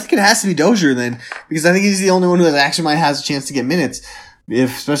 Well, I think it has to be Dozier then, because I think he's the only one who actually might have a chance to get minutes,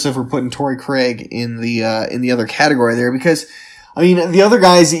 especially if we're putting Torrey Craig in the other category there. Because I mean, the other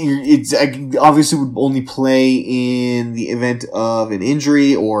guys, it's obviously would only play in the event of an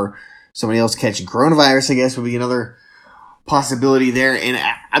injury or somebody else catching coronavirus. I guess would be another possibility there. And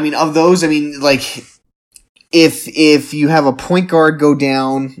I mean, of those, I mean, like if you have a point guard go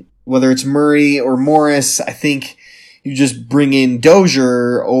down, whether it's Murray or Morris, I think you just bring in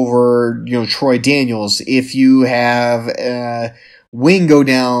Dozier over, Troy Daniels. If you have a wing go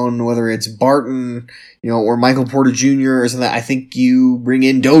down, whether it's Barton, or Michael Porter Jr. or something, I think you bring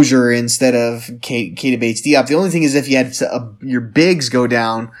in Dozier instead of Keita Bates-Diop. The only thing is if you had your bigs go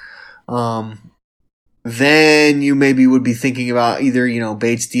down, then you maybe would be thinking about either,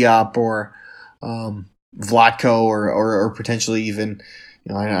 Bates-Diop or Vlatko or potentially even,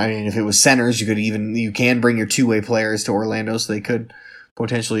 I mean, if it was centers, you can bring your two-way players to Orlando, so they could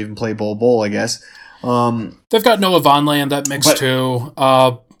potentially even play Bol, I guess. They've got Noah Vonleh in that mix too.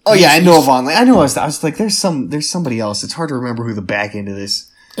 I know Vonleh. I know. I was like, there's somebody else. It's hard to remember who the back end of this.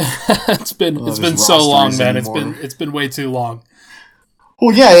 It's been so long, man. Anymore. It's been way too long.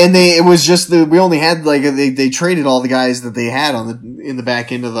 Well, yeah, and we only had they traded all the guys that they had in the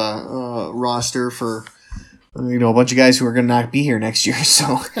back end of the roster for. A bunch of guys who are going to not be here next year,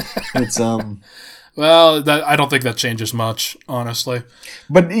 so it's Well, I don't think that changes much, honestly.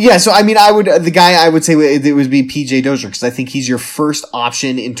 But yeah, so I mean, the guy I would say it would be PJ Dozier, because I think he's your first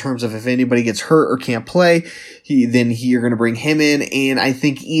option in terms of if anybody gets hurt or can't play, you're going to bring him in. And I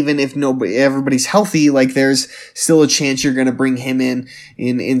think even if everybody's healthy, there's still a chance you're going to bring him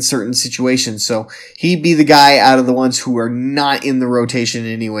in certain situations. So he'd be the guy out of the ones who are not in the rotation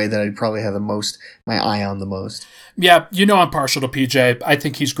anyway that I'd probably have my eye on the most. Yeah, I'm partial to PJ. I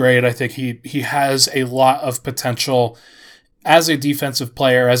think he's great. I think he has a lot of potential as a defensive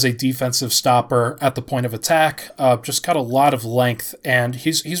player, as a defensive stopper at the point of attack. Just got a lot of length, and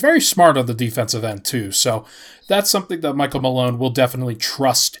he's very smart on the defensive end too. So that's something that Michael Malone will definitely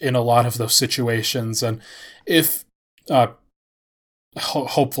trust in a lot of those situations. And if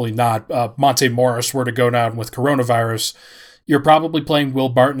hopefully not, Monte Morris were to go down with coronavirus, you're probably playing Will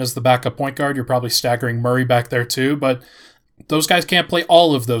Barton as the backup point guard. You're probably staggering Murray back there too, but those guys can't play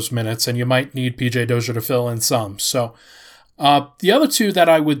all of those minutes, and you might need PJ Dozier to fill in some. So the other two that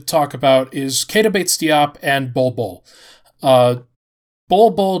I would talk about is Keita Bates-Diop and Bol.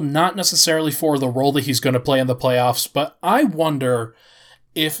 Bol, not necessarily for the role that he's going to play in the playoffs, but I wonder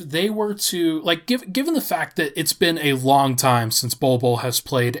if they were to, given the fact that it's been a long time since Bol has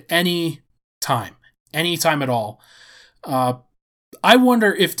played any time at all, I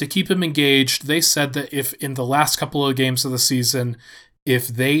wonder if to keep him engaged, they said that if in the last couple of games of the season, if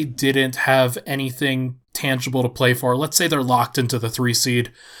they didn't have anything tangible to play for, let's say they're locked into the 3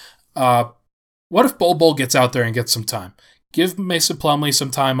 seed, what if Bol gets out there and gets some time? Give Mason Plumlee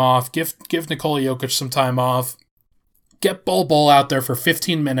some time off. Give Nikola Jokic some time off. Get Bol Bol out there for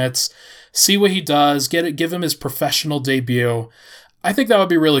 15 minutes. See what he does. Give him his professional debut. I think that would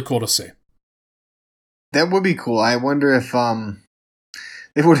be really cool to see. That would be cool. I wonder if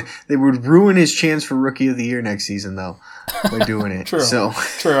they would ruin his chance for Rookie of the Year next season though by doing it.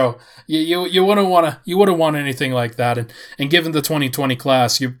 True. You wouldn't want anything like that. And given the 2020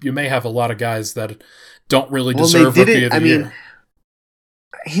 class, you may have a lot of guys that don't really deserve Rookie of the Year.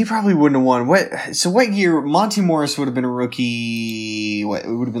 He probably wouldn't have won. What year? Monty Morris would have been a rookie. It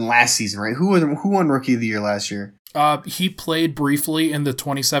would have been last season, right? Who won Rookie of the Year last year? He played briefly in the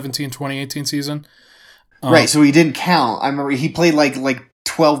 2017-2018 season. Right, so he didn't count. I remember he played like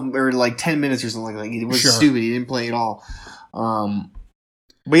 12 or like 10 minutes or something like that. It was stupid. He didn't play at all.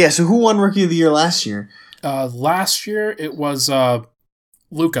 But yeah, so who won Rookie of the Year last year? Last year it was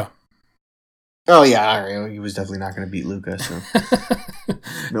Luka. Oh yeah, all right. He was definitely not going to beat Luka, so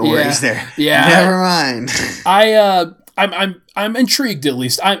no worries there. Yeah, never mind. I'm intrigued at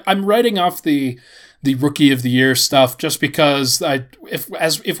least. I'm writing off the Rookie of the Year stuff just because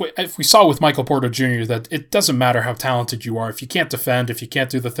if we saw with Michael Porter Jr. that it doesn't matter how talented you are, if you can't defend, if you can't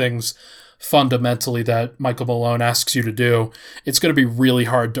do the things fundamentally that Michael Malone asks you to do, it's going to be really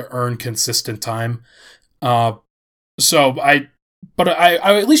hard to earn consistent time. But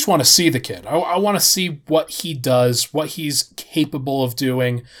I at least want to see the kid. I want to see what he does, what he's capable of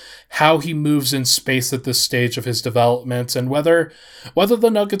doing, how he moves in space at this stage of his development, and whether the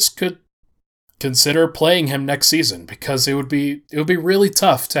Nuggets could consider playing him next season, because it would be really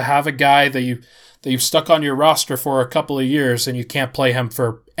tough to have a guy that you've stuck on your roster for a couple of years and you can't play him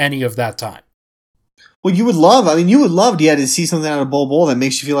for any of that time. Well, you would love to see something out of Bol Bol that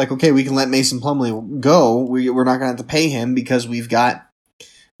makes you feel like, okay, we can let Mason Plumlee go. We're not going to have to pay him because we've got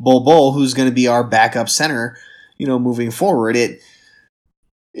Bol Bol, who's going to be our backup center, moving forward.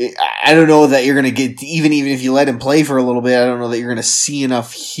 I don't know that you're going to get, even if you let him play for a little bit, I don't know that you're going to see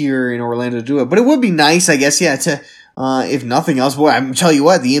enough here in Orlando to do it. But it would be nice, I guess, to, if nothing else, boy, I'm telling you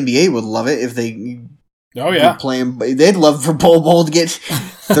what, the NBA would love it if they play him. They'd love for Bol Bol to get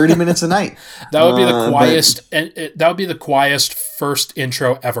 30 minutes a night. That would be the quietest, that would be the quietest first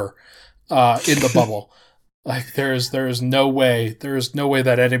intro ever in the bubble. Like there is no way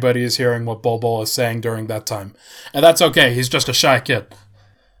that anybody is hearing what Bol Bol is saying during that time, and that's okay. He's just a shy kid.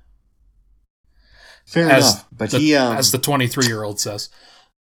 Fair enough, but as the 23-year-old says,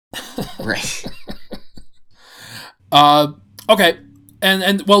 right? Okay,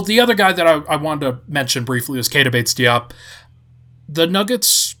 and well, the other guy that I wanted to mention briefly was Keita Bates-Diop. The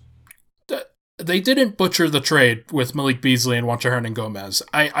Nuggets, they didn't butcher the trade with Malik Beasley and Juancho Hernangomez.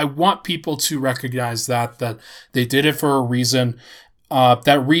 I want people to recognize that they did it for a reason.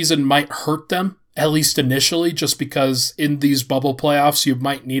 That reason might hurt them, at least initially, just because in these bubble playoffs, you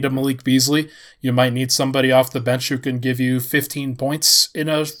might need a Malik Beasley. You might need somebody off the bench who can give you 15 points in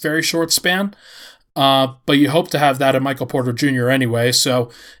a very short span. But you hope to have that in Michael Porter Jr. anyway,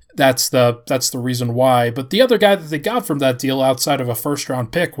 so that's the reason why. But the other guy that they got from that deal outside of a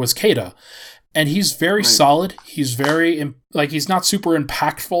first-round pick was Keita. And he's very solid. He's very, he's not super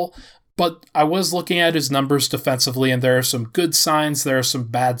impactful, but I was looking at his numbers defensively, and there are some good signs, there are some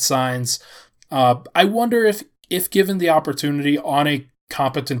bad signs. I wonder if given the opportunity on a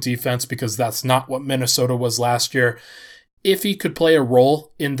competent defense, because that's not what Minnesota was last year, if he could play a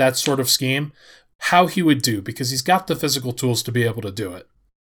role in that sort of scheme, how he would do, because he's got the physical tools to be able to do it.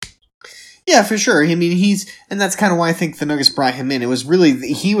 Yeah, for sure. I mean, and that's kind of why I think the Nuggets brought him in. It was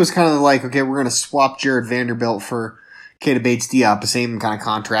really, he was kind of like, okay, we're going to swap Jared Vanderbilt for Keita Bates-Diop, the same kind of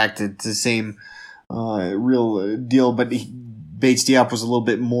contract, it's the same real deal, but Bates-Diop was a little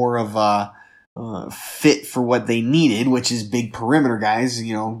bit more of a fit for what they needed, which is big perimeter guys.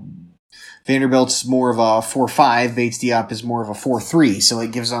 Vanderbilt's more of a 4-5, Bates-Diop is more of a 4-3, so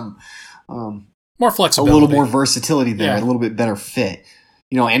it gives them more flexibility, a little more versatility there, a little bit better fit.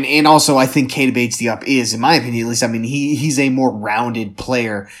 And also I think Keita Bates-Diop is, in my opinion at least, I mean, he's a more rounded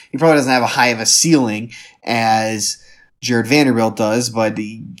player. He probably doesn't have a high of a ceiling as Jared Vanderbilt does, but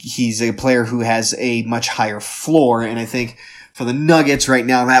he's a player who has a much higher floor, and I think for the Nuggets right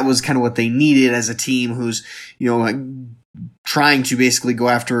now, that was kind of what they needed as a team who's, trying to basically go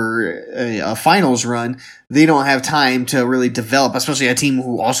after a finals run. They don't have time to really develop, especially a team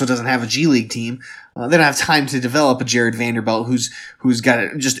who also doesn't have a G League team. They don't have time to develop a Jared Vanderbilt who's got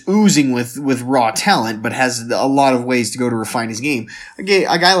it just oozing with raw talent, but has a lot of ways to go to refine his game. A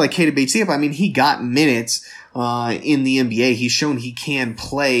guy like Keita Bates-Diop, I mean, he got minutes in the NBA. He's shown he can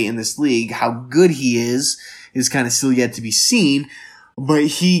play in this league. How good he is kind of still yet to be seen. But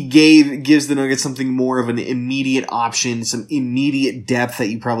he gives the Nuggets something more of an immediate option, some immediate depth that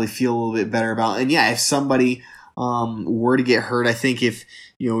you probably feel a little bit better about. And yeah, if somebody were to get hurt, I think if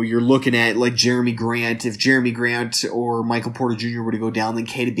you're looking at like Jeremy Grant, if Jeremy Grant or Michael Porter Jr. were to go down, then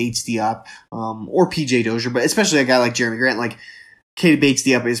Keita Bates-Diop or PJ Dozier, but especially a guy like Jeremy Grant, like Keita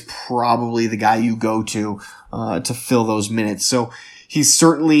Bates-Diop is probably the guy you go to fill those minutes. So he's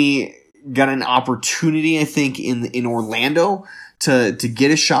certainly got an opportunity, I think, in Orlando to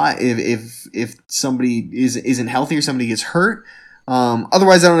get a shot if somebody isn't healthy or somebody gets hurt.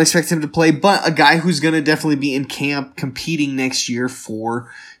 Otherwise, I don't expect him to play, but a guy who's going to definitely be in camp competing next year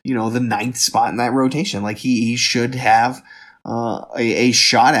for, the 9th spot in that rotation. Like he should have a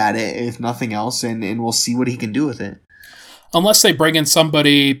shot at it, if nothing else, and we'll see what he can do with it. Unless they bring in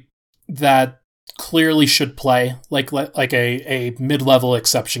somebody that clearly should play, like a mid-level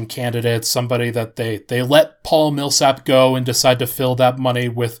exception candidate, somebody that they let Paul Millsap go and decide to fill that money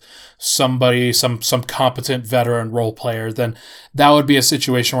with somebody, some competent veteran role player, then that would be a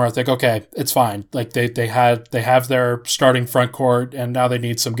situation where I think, okay, it's fine. Like they have their starting front court and now they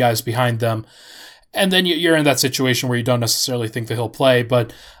need some guys behind them. And then you're in that situation where you don't necessarily think that he'll play,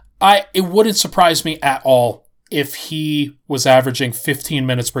 but it wouldn't surprise me at all if he was averaging 15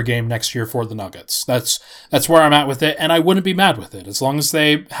 minutes per game next year for the Nuggets. That's where I'm at with it, and I wouldn't be mad with it. As long as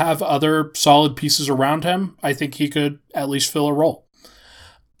they have other solid pieces around him, I think he could at least fill a role.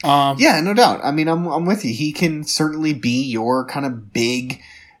 Yeah, no doubt. I mean, I'm with you. He can certainly be your kind of big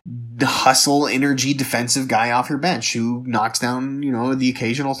hustle, energy, defensive guy off your bench who knocks down, the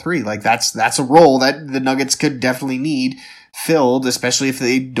occasional three. Like that's a role that the Nuggets could definitely need filled, especially if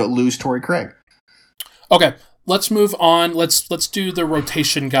they lose Torrey Craig. Okay. Let's move on. Let's do the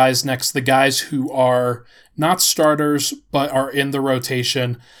rotation guys next. The guys who are not starters but are in the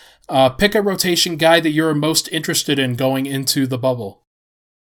rotation. Pick a rotation guy that you're most interested in going into the bubble.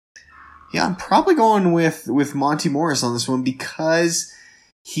 Yeah, I'm probably going with Monty Morris on this one because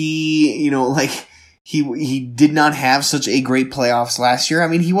he did not have such a great playoffs last year. I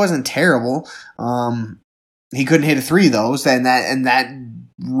mean, he wasn't terrible. He couldn't hit a three though, and that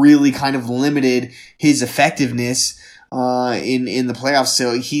really kind of limited his effectiveness in the playoffs.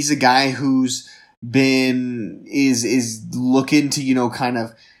 So he's a guy who's is looking to kind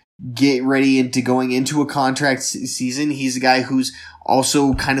of get ready into going into a contract season. He's a guy who's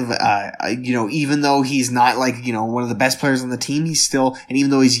also kind of even though he's not like one of the best players on the team, he's still, and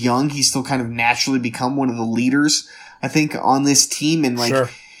even though he's young, he's still kind of naturally become one of the leaders, I think, on this team. And like, sure,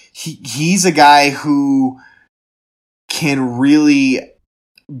 he's a guy who can really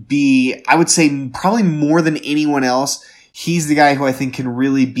be, I would say, probably more than anyone else, he's the guy who I think can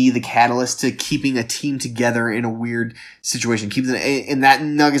really be the catalyst to keeping a team together in a weird situation. Keep them in that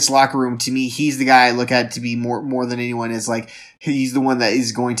Nuggets locker room. To me, he's the guy I look at to be more than anyone. Is like, he's the one that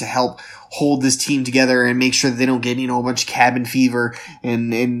is going to help hold this team together and make sure that they don't get a bunch of cabin fever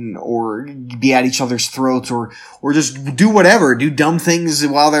and or be at each other's throats or just do whatever, do dumb things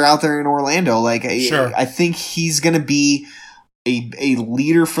while they're out there in Orlando. Like, sure. I think he's going to be a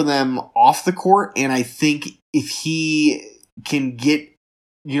leader for them off the court, and I think if he can get,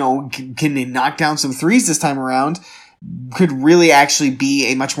 can knock down some threes this time around, could really actually be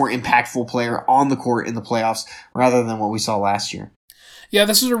a much more impactful player on the court in the playoffs rather than what we saw last year. Yeah,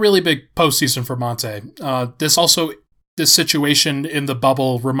 this is a really big postseason for Monte. This situation in the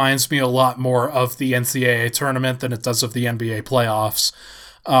bubble reminds me a lot more of the NCAA tournament than it does of the NBA playoffs.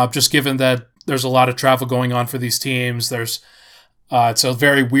 Just given that there's a lot of travel going on for these teams, it's a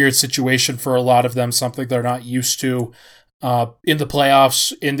very weird situation for a lot of them, something they're not used to. In the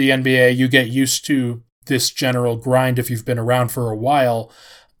playoffs, in the NBA, you get used to this general grind if you've been around for a while.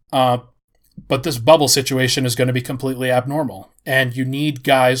 But this bubble situation is going to be completely abnormal. And you need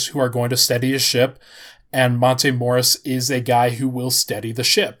guys who are going to steady a ship. And Monte Morris is a guy who will steady the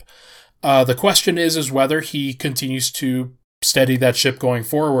ship. The question is whether he continues to steady that ship going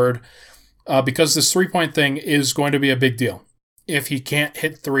forward. Because this three-point thing is going to be a big deal. If he can't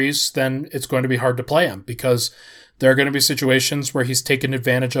hit threes, then it's going to be hard to play him because there are going to be situations where he's taken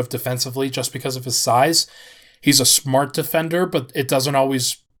advantage of defensively just because of his size. He's a smart defender, but it doesn't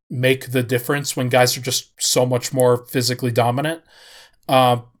always make the difference when guys are just so much more physically dominant.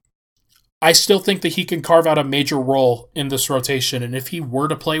 I still think that he can carve out a major role in this rotation, and if he were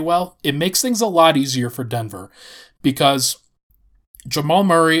to play well, it makes things a lot easier for Denver because Jamal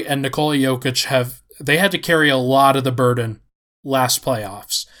Murray and Nikola Jokic had to carry a lot of the burden last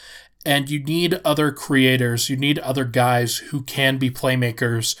playoffs. And you need other creators, you need other guys who can be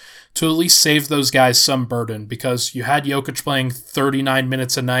playmakers to at least save those guys some burden, because you had Jokic playing 39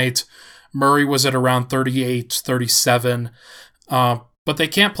 minutes a night. Murray was at around 38, 37. but they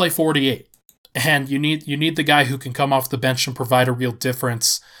can't play 48. And you need the guy who can come off the bench and provide a real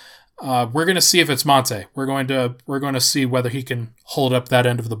difference. We're going to see if it's Monte. We're going to see whether he can hold up that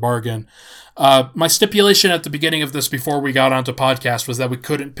end of the bargain. My stipulation at the beginning of this, before we got onto podcast, was that we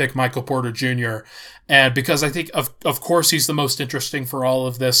couldn't pick Michael Porter Jr. And because I think of course he's the most interesting for all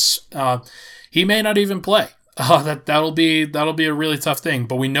of this, he may not even play. That'll be a really tough thing.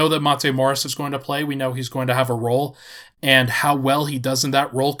 But we know that Monte Morris is going to play. We know he's going to have a role, and how well he does in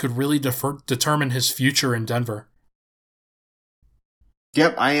that role could really determine his future in Denver.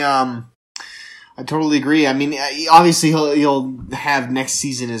 Yep, I totally agree. I mean, obviously he'll have next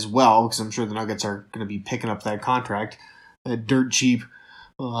season as well, because I'm sure the Nuggets are going to be picking up that contract, that dirt cheap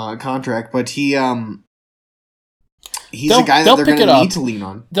contract. But he's a guy that they're going to need to lean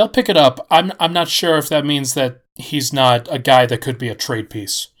on. They'll pick it up. I'm not sure if that means that he's not a guy that could be a trade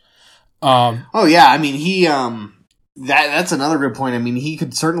piece. Oh yeah, I mean that's another good point. I mean, he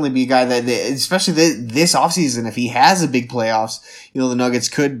could certainly be a guy that, especially this offseason, if he has a big playoffs, the Nuggets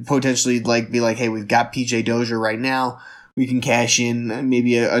could potentially be like, hey, we've got PJ Dozier right now. We can cash in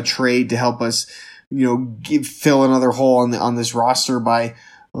maybe a trade to help us, fill another hole on this roster by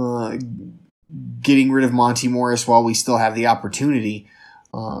getting rid of Monte Morris while we still have the opportunity.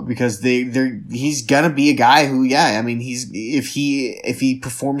 Because he's gonna be a guy who, I mean, if he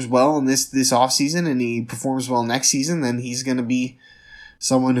performs well in this offseason and he performs well next season, then he's gonna be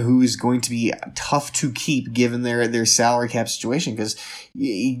someone who is going to be tough to keep given their salary cap situation. Because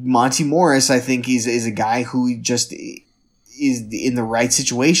Monte Morris, I think, is a guy who just is in the right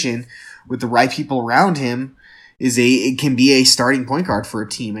situation with the right people around him. It can be a starting point guard for a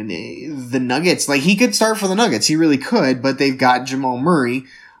team. And the Nuggets, he could start for the Nuggets. He really could, but they've got Jamal Murray,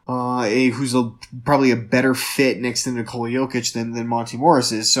 who's probably a better fit next to Nikola Jokic than Monte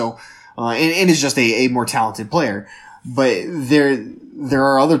Morris is. So, and is just a more talented player. But there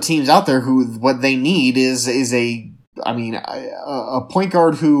are other teams out there who, what they need is a point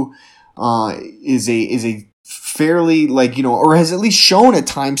guard who, is a fairly, or has at least shown at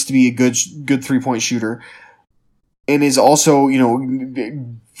times to be a good 3-point shooter. And is also,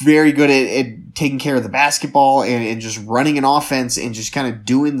 very good at taking care of the basketball and just running an offense and just kind of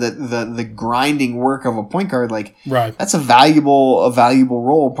doing the grinding work of a point guard. Right. That's a valuable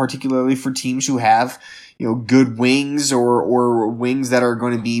role, particularly for teams who have, good wings or wings that are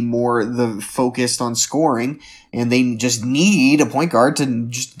going to be more focused on scoring, and they just need a point guard to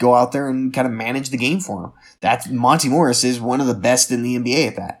just go out there and kind of manage the game for them. That's Monte Morris is one of the best in the NBA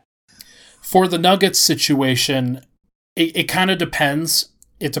at that. For the Nuggets situation, it kind of depends.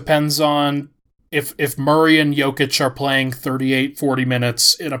 It depends on if Murray and Jokic are playing 38, 40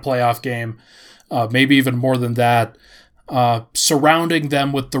 minutes in a playoff game, maybe even more than that. Surrounding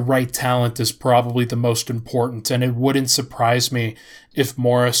them with the right talent is probably the most important, and it wouldn't surprise me if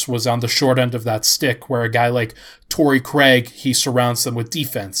Morris was on the short end of that stick, where a guy like Torrey Craig, he surrounds them with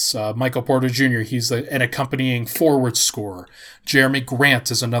defense. Michael Porter Jr., he's an accompanying forward scorer. Jeremy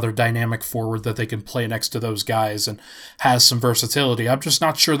Grant is another dynamic forward that they can play next to those guys and has some versatility. I'm just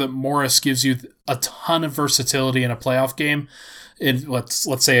not sure that Morris gives you a ton of versatility in a playoff game, in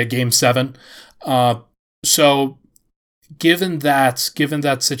let's say a game 7. So given that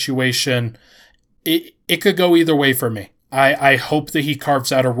situation, it could go either way for me. I hope that he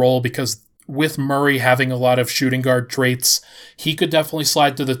carves out a role, because with Murray having a lot of shooting guard traits, he could definitely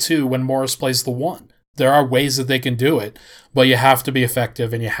slide to the 2 when Morris plays the 1. There are ways that they can do it, but you have to be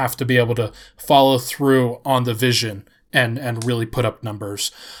effective and you have to be able to follow through on the vision and really put up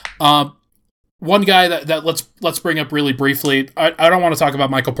numbers. One guy that let's bring up really briefly. I don't want to talk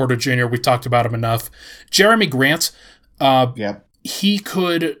about Michael Porter Jr. We talked about him enough. Jeremy Grant. He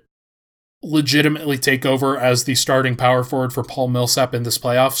could legitimately take over as the starting power forward for Paul Millsap in this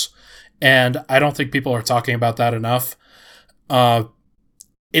playoffs, and I don't think people are talking about that enough.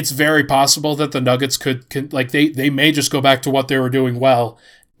 It's very possible that the Nuggets could they may just go back to what they were doing well,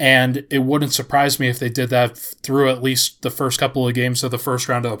 and it wouldn't surprise me if they did that through at least the first couple of games of the first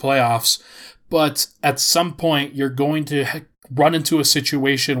round of the playoffs. But at some point, you're going to run into a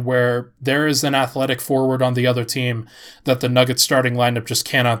situation where there is an athletic forward on the other team that the Nuggets starting lineup just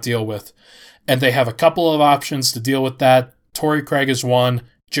cannot deal with. And they have a couple of options to deal with that. Torrey Craig is one,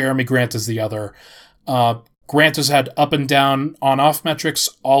 Jeremy Grant is the other. Grant has had up and down on-off metrics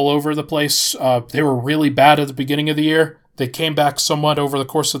all over the place. They were really bad at the beginning of the year. They came back somewhat over the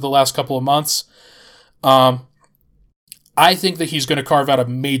course of the last couple of months. I think that he's going to carve out a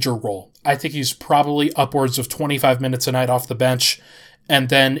major role. I think he's probably upwards of 25 minutes a night off the bench. And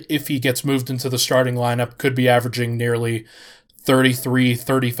then if he gets moved into the starting lineup, could be averaging nearly 33,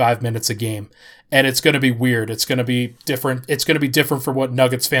 35 minutes a game. And it's going to be weird. It's going to be different. It's going to be different from what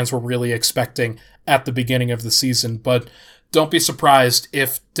Nuggets fans were really expecting at the beginning of the season. But don't be surprised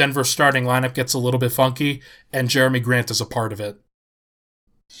if Denver's starting lineup gets a little bit funky and Jeremy Grant is a part of it.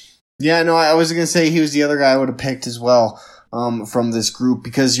 Yeah, no, I was going to say he was the other guy I would have picked as well from this group,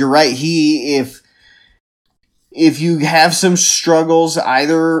 because you're right. If you have some struggles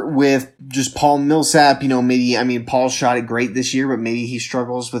either with just Paul Millsap, maybe, Paul shot it great this year, but maybe he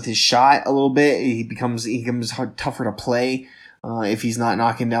struggles with his shot a little bit. He becomes tougher to play if he's not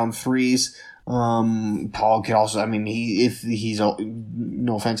knocking down threes. Paul could also, if he's,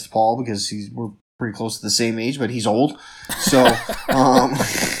 no offense to Paul because we're pretty close to the same age, but he's old. So,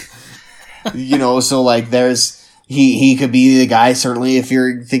 so like he could be the guy, certainly, if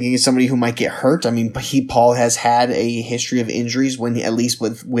you're thinking of somebody who might get hurt. Paul has had a history of injuries at least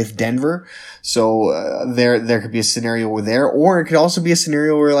with Denver. So, there could be a scenario there, or it could also be a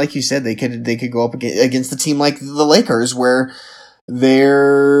scenario where, like you said, they could go up against a team like the Lakers where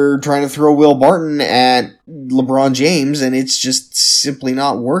they're trying to throw Will Barton at LeBron James, and it's just simply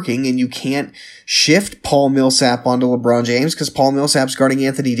not working, and you can't shift Paul Millsap onto LeBron James because Paul Millsap's guarding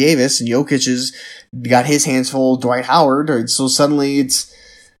Anthony Davis, and Jokic has got his hands full of Dwight Howard, so suddenly it's,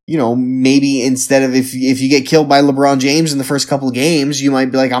 maybe instead of if you get killed by LeBron James in the first couple of games, you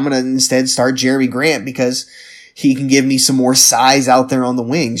might be like, I'm going to instead start Jeremy Grant because he can give me some more size out there on the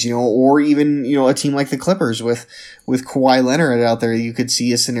wings, or even, a team like the Clippers with Kawhi Leonard out there. You could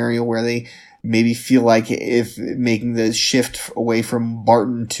see a scenario where they maybe feel like if making the shift away from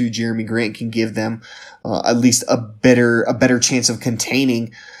Barton to Jeremy Grant can give them at least a better chance of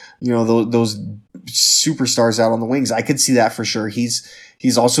containing, those superstars out on the wings. I could see that for sure.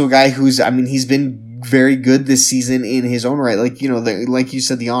 He's also a guy he's been very good this season in his own right. Like, like you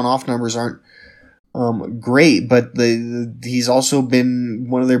said, the on-off numbers aren't great, but he's also been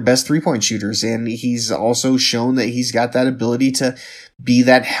one of their best 3-point shooters, and he's also shown that he's got that ability to be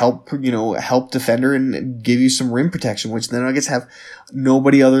that help defender and give you some rim protection, which the Nuggets have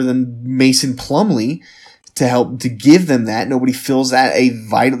nobody other than Mason Plumlee to help to give them that. Nobody fills that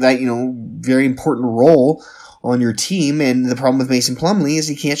very important role on your team, and the problem with Mason Plumlee is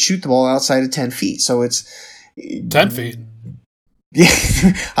he can't shoot the ball outside of 10 feet. So it's 10 feet. Yeah,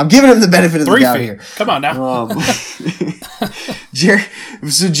 I'm giving him the benefit of the 3 doubt feet. here. Come on now.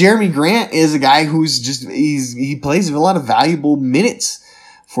 So Jeremy Grant is a guy who's he plays a lot of valuable minutes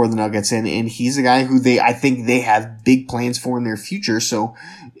for the Nuggets, and he's a guy who I think they have big plans for in their future. So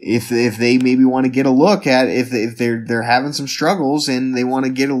if they maybe want to get a look at if they're having some struggles and they want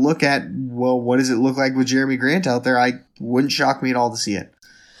to get a look at, well, what does it look like with Jeremy Grant out there? I wouldn't shock me at all to see it.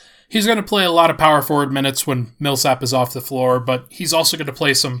 He's going to play a lot of power forward minutes when Millsap is off the floor, but he's also going to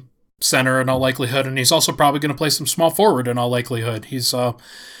play some center in all likelihood, and he's also probably going to play some small forward in all likelihood. He's going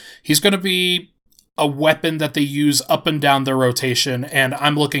to be a weapon that they use up and down their rotation, and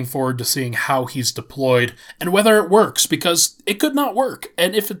I'm looking forward to seeing how he's deployed and whether it works, because it could not work.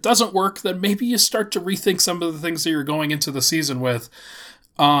 And if it doesn't work, then maybe you start to rethink some of the things that you're going into the season with.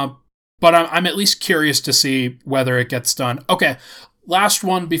 But I'm at least curious to see whether it gets done. Okay. Last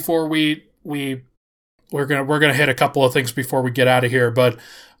one before we're gonna hit a couple of things before we get out of here. But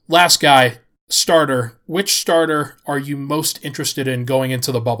last guy, starter. Which starter are you most interested in going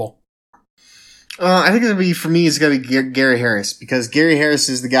into the bubble? I think it's gonna be Gary Harris, because Gary Harris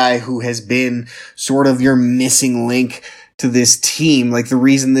is the guy who has been sort of your missing link to this team. Like, the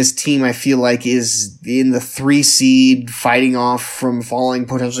reason this team, I feel like, is in the 3 seed, fighting off from falling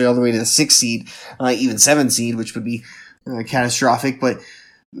potentially all the way to the 6 seed, even 7 seed, which would be catastrophic, but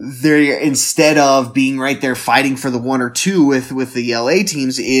they're, instead of being right there fighting for the 1 or 2 with the LA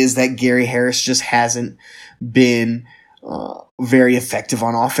teams, is that Gary Harris just hasn't been very effective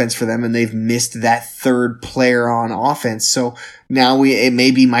on offense for them, and they've missed that third player on offense. So now it may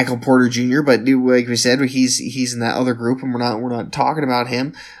be Michael Porter Jr., but like we said, he's in that other group, and we're not talking about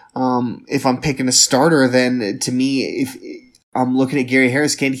him. If I'm picking a starter, then to me, if I'm looking at Gary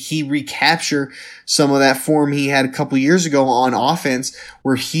Harris, can he recapture some of that form he had a couple years ago on offense,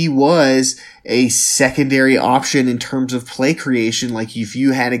 where he was a secondary option in terms of play creation? Like, if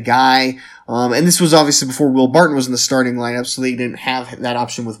you had a guy, and this was obviously before Will Barton was in the starting lineup, so they didn't have that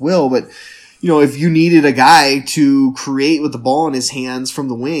option with Will, but if you needed a guy to create with the ball in his hands from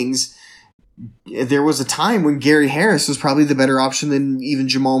the wings, there was a time when Gary Harris was probably the better option than even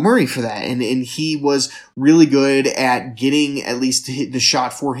Jamal Murray for that. And he was really good at getting at least to hit the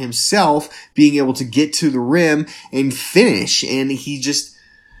shot for himself, being able to get to the rim and finish. And he's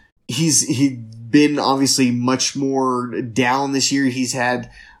been obviously much more down this year. He's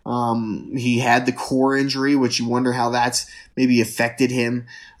had He had the core injury, which you wonder how that's maybe affected him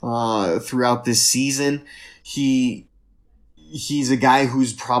throughout this season. He's a guy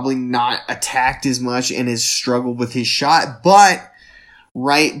who's probably not attacked as much and has struggled with his shot, but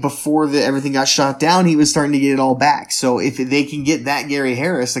right before everything got shot down, he was starting to get it all back. So if they can get that Gary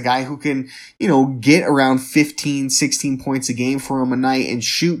Harris, a guy who can, get around 15, 16 points a game for him a night and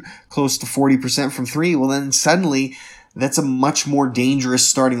shoot close to 40% from three, well then suddenly that's a much more dangerous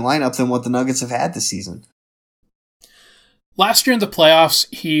starting lineup than what the Nuggets have had this season. Last year in the playoffs,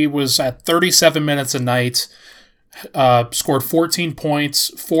 he was at 37 minutes a night, scored 14 points,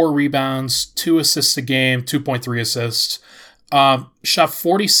 4 rebounds, 2 assists a game, 2.3 assists. Shot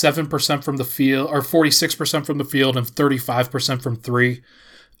 47% from the field, or 46% from the field, and 35% from three,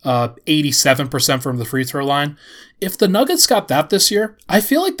 87% from the free throw line. If the Nuggets got that this year, I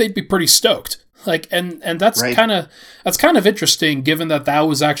feel like they'd be pretty stoked. And that's right. kind of interesting, given that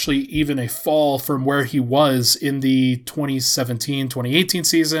was actually even a fall from where he was in the 2017-2018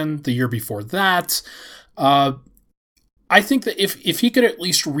 season, the year before that. I think that if he could at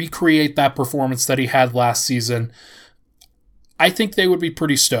least recreate that performance that he had last season, I think they would be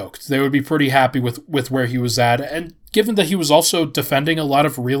pretty stoked. They would be pretty happy with where he was at. And given that he was also defending a lot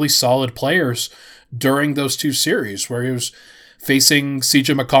of really solid players during those 2 series, where he was facing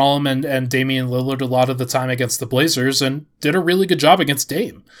CJ McCollum and Damian Lillard a lot of the time against the Blazers, and did a really good job against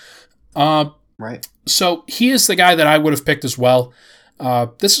Dame. Right. So he is the guy that I would have picked as well.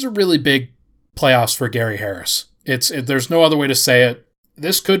 This is a really big playoffs for Gary Harris. There's no other way to say it.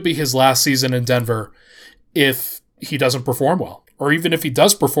 This could be his last season in Denver if he doesn't perform well. Or even if he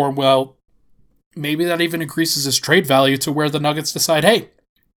does perform well, maybe that even increases his trade value to where the Nuggets decide, hey,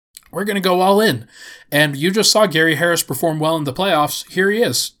 we're going to go all in. And you just saw Gary Harris perform well in the playoffs. Here he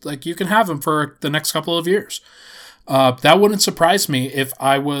is. You can have him for the next couple of years. That wouldn't surprise me if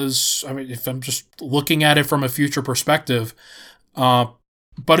if I'm just looking at it from a future perspective. But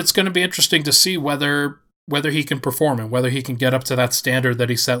it's going to be interesting to see whether he can perform and whether he can get up to that standard that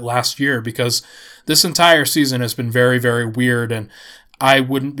he set last year, because this entire season has been very, very weird, and I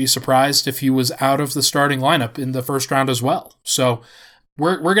wouldn't be surprised if he was out of the starting lineup in the first round as well. So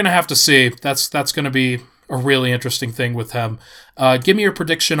we're going to have to see. That's going to be a really interesting thing with him. Give me your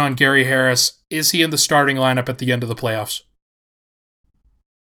prediction on Gary Harris. Is he in the starting lineup at the end of the playoffs?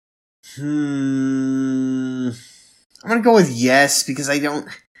 I'm going to go with yes, because I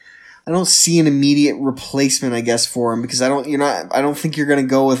don't see an immediate replacement, I guess, for him, because I don't think you're going to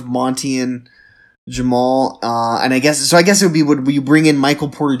go with Monty and Jamal. And I guess it would be, would you bring in Michael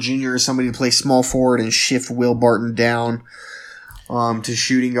Porter Jr. or somebody to play small forward and shift Will Barton down to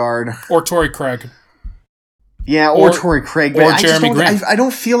shooting guard, or Torrey Craig? Yeah, or Torrey Craig, but or Jeremy Grant. I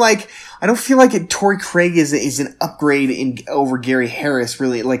don't feel like Torrey Craig is an upgrade over Gary Harris.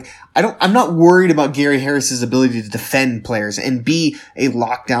 Really, I'm not worried about Gary Harris's ability to defend players and be a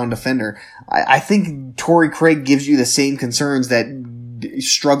lockdown defender. I think Torrey Craig gives you the same concerns that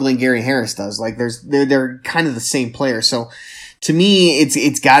struggling Gary Harris does. They're kind of the same player. So to me,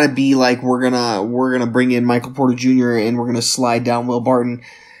 it's got to be we're gonna bring in Michael Porter Jr. and we're gonna slide down Will Barton.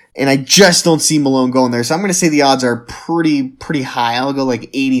 And I just don't see Malone going there. So I'm going to say the odds are pretty high. I'll go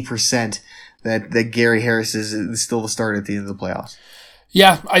 80% that Gary Harris is still the starter at the end of the playoffs.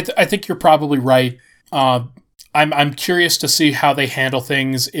 Yeah, I think you're probably right. I'm curious to see how they handle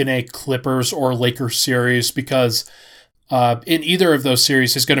things in a Clippers or Lakers series, because in either of those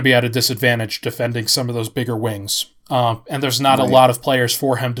series he's going to be at a disadvantage defending some of those bigger wings. And there's not a lot of players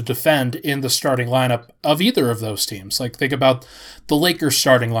for him to defend in the starting lineup of either of those teams. Think about the Lakers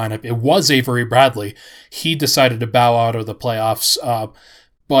starting lineup. It was Avery Bradley. He decided to bow out of the playoffs.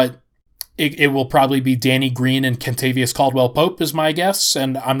 But it will probably be Danny Green and Kentavious Caldwell-Pope is my guess.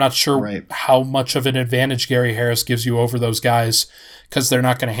 And I'm not sure how much of an advantage Gary Harris gives you over those guys, because they're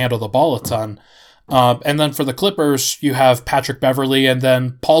not going to handle the ball a ton. And then for the Clippers, you have Patrick Beverley, and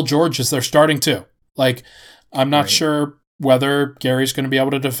then Paul George is their starting too. I'm not sure whether Gary's going to be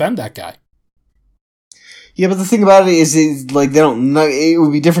able to defend that guy. Yeah, but the thing about it is they don't. It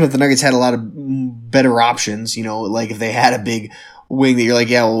would be different if the Nuggets had a lot of better options. If they had a big wing that you're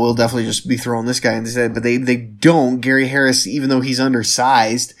we'll definitely just be throwing this guy instead. But they don't. Gary Harris, even though he's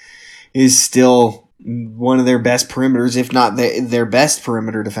undersized, is still one of their best perimeters, if not their best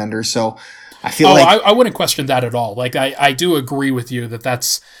perimeter defender. So I feel I wouldn't question that at all. I do agree with you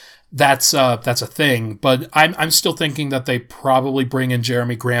that's a thing, but I'm still thinking that they probably bring in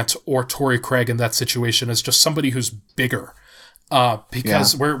Jeremy Grant or Torrey Craig in that situation as just somebody who's bigger,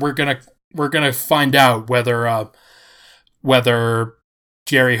 because we're gonna find out whether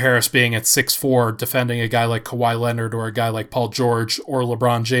Gary Harris being at 6'4", defending a guy like Kawhi Leonard or a guy like Paul George or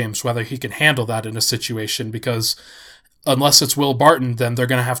LeBron James, whether he can handle that in a situation, because unless it's Will Barton, then they're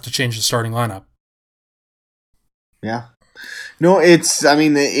going to have to change the starting lineup. Yeah. No, it's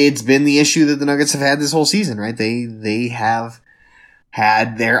been the issue that the Nuggets have had this whole season, right? They have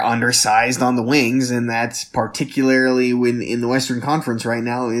they're undersized on the wings, and that's particularly when in the Western Conference right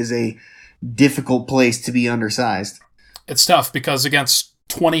now is a difficult place to be undersized. It's tough because against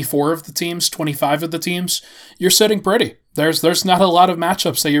 24 of the teams, 25 of the teams, you're sitting pretty. There's not a lot of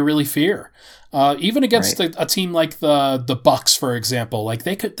matchups that you really fear. Even against a team like the Bucks, for example, like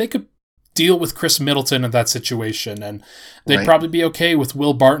they could deal with Chris Middleton in that situation, and they'd probably be okay with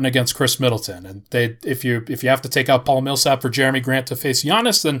Will Barton against Chris Middleton. And if you have to take out Paul Millsap for Jeremy Grant to face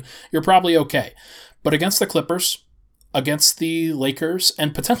Giannis, then you're probably okay. But against the Clippers, against the Lakers,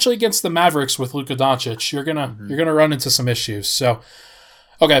 and potentially against the Mavericks with Luka Doncic, you're gonna run into some issues. So.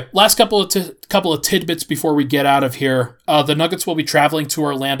 Okay, last couple of tidbits before we get out of here. The Nuggets will be traveling to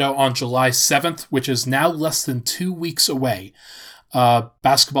Orlando on July 7th, which is now less than 2 weeks away.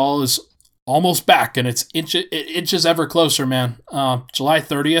 Basketball is almost back, and it inches ever closer, man. July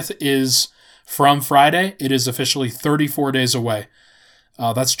 30th is from Friday. It is officially 34 days away.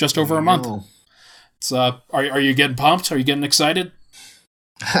 That's just over a month. It's, are you getting pumped? Are you getting excited?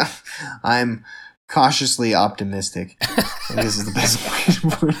 I'm cautiously optimistic. This is the best way to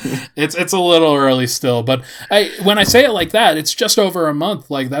put it. It's a little early still, but when I say it like that, it's just over a month.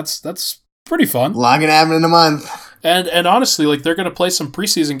 Like that's pretty fun. A lot can happen in a month. And honestly, like they're gonna play some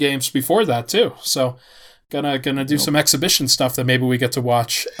preseason games before that too. So gonna do some exhibition stuff that maybe we get to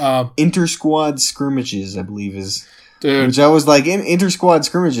watch. Inter-squad scrimmages, I believe is. Dude. Which I was like inter-squad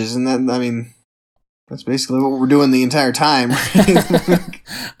scrimmages, and then that's basically what we're doing the entire time.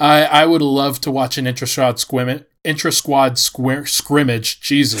 I would love to watch an intra-squad scrimmage.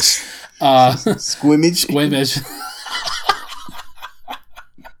 Jesus. Squimmage?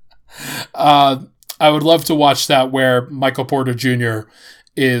 I would love to watch that where Michael Porter Jr.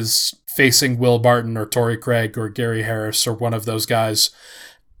 is facing Will Barton or Torrey Craig or Gary Harris or one of those guys,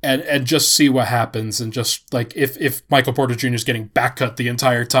 and just see what happens. And just like if Michael Porter Jr. is getting back cut the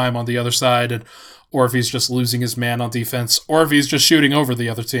entire time on the other side, or if he's just losing his man on defense, or if he's just shooting over the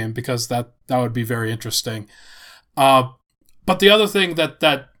other team, because that would be very interesting. But the other thing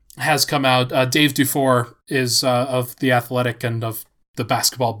that has come out, Dave Dufour is of The Athletic and of the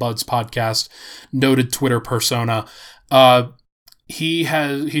Basketball Buds podcast, noted Twitter persona. He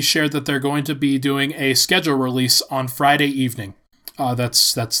shared that they're going to be doing a schedule release on Friday evening.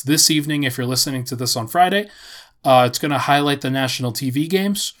 That's this evening if you're listening to this on Friday. It's going to highlight the national TV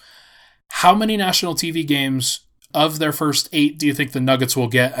games. How many national TV games of their first 8 do you think the Nuggets will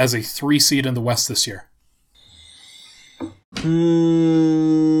get as a 3 seed in the West this year?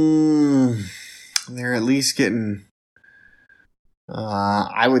 They're at least getting,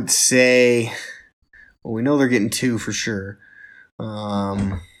 I would say, well, we know they're getting 2 for sure.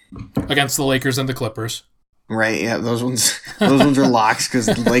 Against the Lakers and the Clippers. Right, yeah, those ones are locks because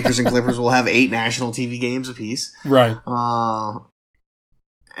the Lakers and Clippers will have 8 national TV games apiece. Right.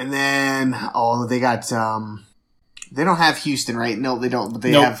 And then, they got, they don't have Houston, right? No, they don't, but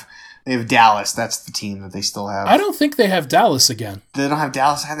they have Dallas. That's the team that they still have. I don't think they have Dallas again. They don't have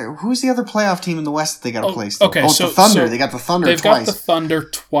Dallas either. Who's the other playoff team in the West that they got to play still? Okay, the Thunder. They got the Thunder twice. They've got the Thunder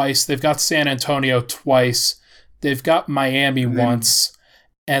twice. They've got San Antonio twice. They've got Miami once.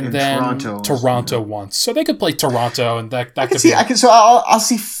 And then Toronto once. So they could play Toronto, and that could be... I'll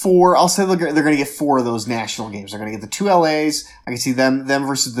see 4. I'll say they're going to get 4 of those national games. They're going to get the 2 LAs. I can see them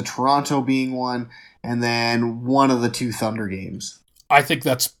versus the Toronto being one, and then one of the 2 Thunder games. I think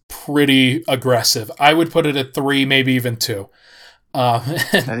that's pretty aggressive. I would put it at 3, maybe even 2.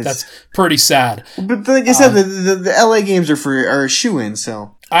 That's pretty sad. But like I said, the LA games are a shoo-in,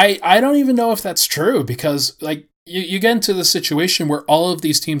 so... I don't even know if that's true, because like you get into the situation where all of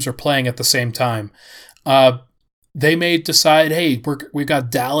these teams are playing at the same time. They may decide, hey, we've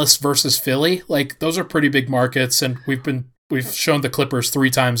got Dallas versus Philly. Like those are pretty big markets, and we've shown the Clippers 3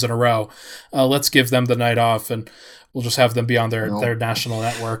 times in a row. Let's give them the night off, and we'll just have them be on their national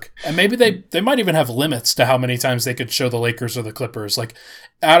network. And maybe they might even have limits to how many times they could show the Lakers or the Clippers. Like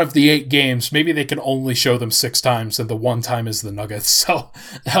out of the 8 games, maybe they can only show them 6 times, and the 1 time is the Nuggets. So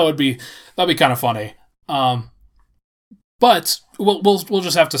that'd be kind of funny. But we'll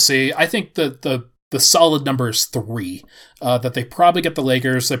just have to see. I think the solid number is 3. That they probably get the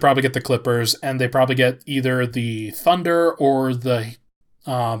Lakers, they probably get the Clippers, and they probably get either the Thunder or the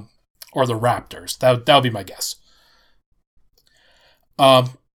Raptors. That would be my guess. On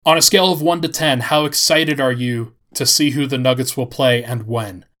a scale of 1 to 10, how excited are you to see who the Nuggets will play and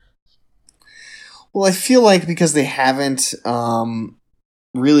when? Well, I feel like because they haven't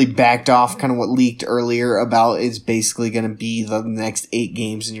really backed off kind of what leaked earlier about is basically going to be the next 8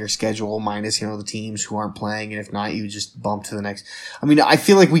 games in your schedule minus, the teams who aren't playing. And if not, you just bump to the next. I mean, I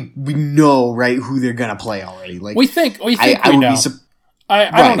feel like we know, right, who they're going to play already. Like we think we know. I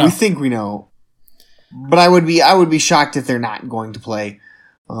don't know. We think we know. But I would be shocked if they're not going to play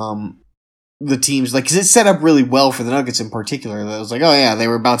the teams, like, because it's set up really well for the Nuggets in particular. That was like, oh yeah, they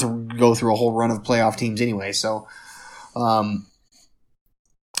were about to go through a whole run of playoff teams anyway. So, I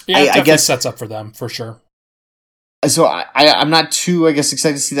guess sets up for them for sure. So I'm not too,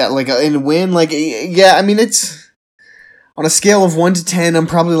 excited to see that, like, and win. Like, yeah, I mean, it's on a scale of 1 to 10. I'm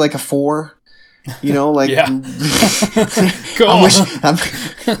probably like a 4. Like, yeah.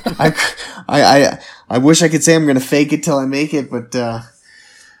 I wish I could say I'm going to fake it till I make it, but.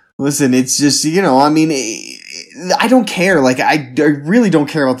 Listen, it's just, I mean, I don't care. Like, I really don't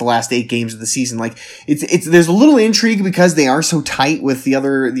care about the last 8 games of the season. Like, there's a little intrigue because they are so tight with the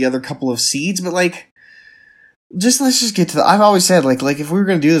other couple of seeds, but like, let's just get to I've always said, like, if we were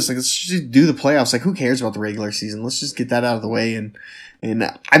going to do this, like, let's just do the playoffs. Like, who cares about the regular season? Let's just get that out of the way. And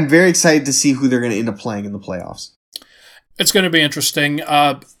I'm very excited to see who they're going to end up playing in the playoffs. It's going to be interesting.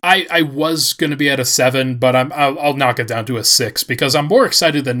 I was going to be at a 7, but I'll knock it down to a 6 because I'm more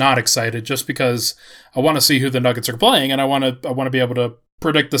excited than not excited. Just because I want to see who the Nuggets are playing, and I want to be able to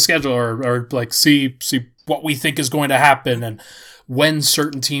predict the schedule or like see what we think is going to happen and when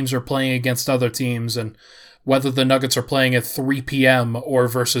certain teams are playing against other teams and whether the Nuggets are playing at 3 p.m. or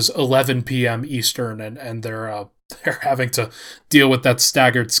versus 11 p.m. Eastern, and they're having to deal with that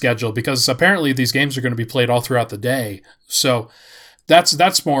staggered schedule because apparently these games are going to be played all throughout the day. So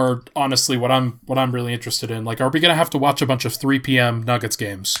that's more honestly what I'm really interested in. Like, are we going to have to watch a bunch of 3 p.m. Nuggets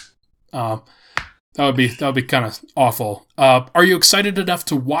games? That would be kind of awful. Are you excited enough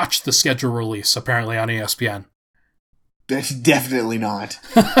to watch the schedule release apparently on ESPN? Definitely not.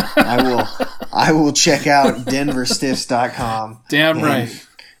 I will check out denverstiffs.com. Damn right.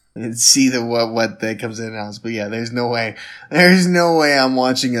 And see what that comes in and out. But yeah, there's no way I'm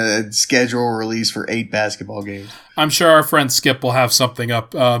watching a schedule release for 8 basketball games. I'm sure our friend Skip will have something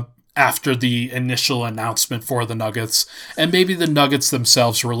up after the initial announcement for the Nuggets, and maybe the Nuggets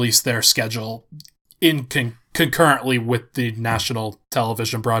themselves release their schedule in concurrently with the national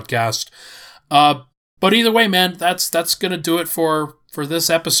television broadcast. But either way, man, that's gonna do it for this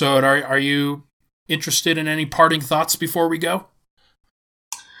episode. Are you interested in any parting thoughts before we go?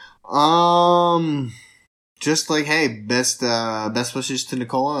 Just like, hey, best wishes to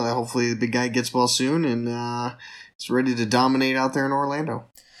Nikola. Hopefully the big guy gets well soon and is ready to dominate out there in Orlando.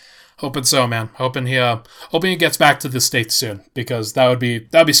 Hoping so, man. Hoping he gets back to the States soon, because that'd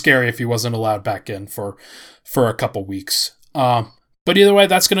be scary if he wasn't allowed back in for a couple weeks. But either way,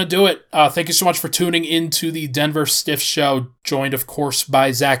 that's going to do it. Thank you so much for tuning into the Denver Stiffs Show, joined, of course,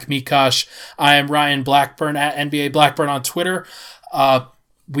 by Zach Mikosh. I am Ryan Blackburn at NBA Blackburn on Twitter.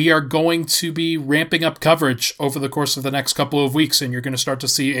 We are going to be ramping up coverage over the course of the next couple of weeks, and you're going to start to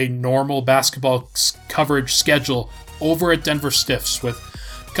see a normal basketball coverage schedule over at Denver Stiffs with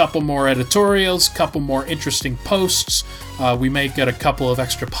a couple more editorials, a couple more interesting posts. We may get a couple of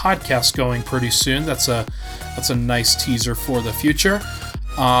extra podcasts going pretty soon. That's a nice teaser for the future.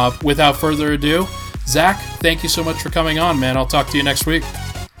 Without further ado, Zach, thank you so much for coming on, man. I'll talk to you next week.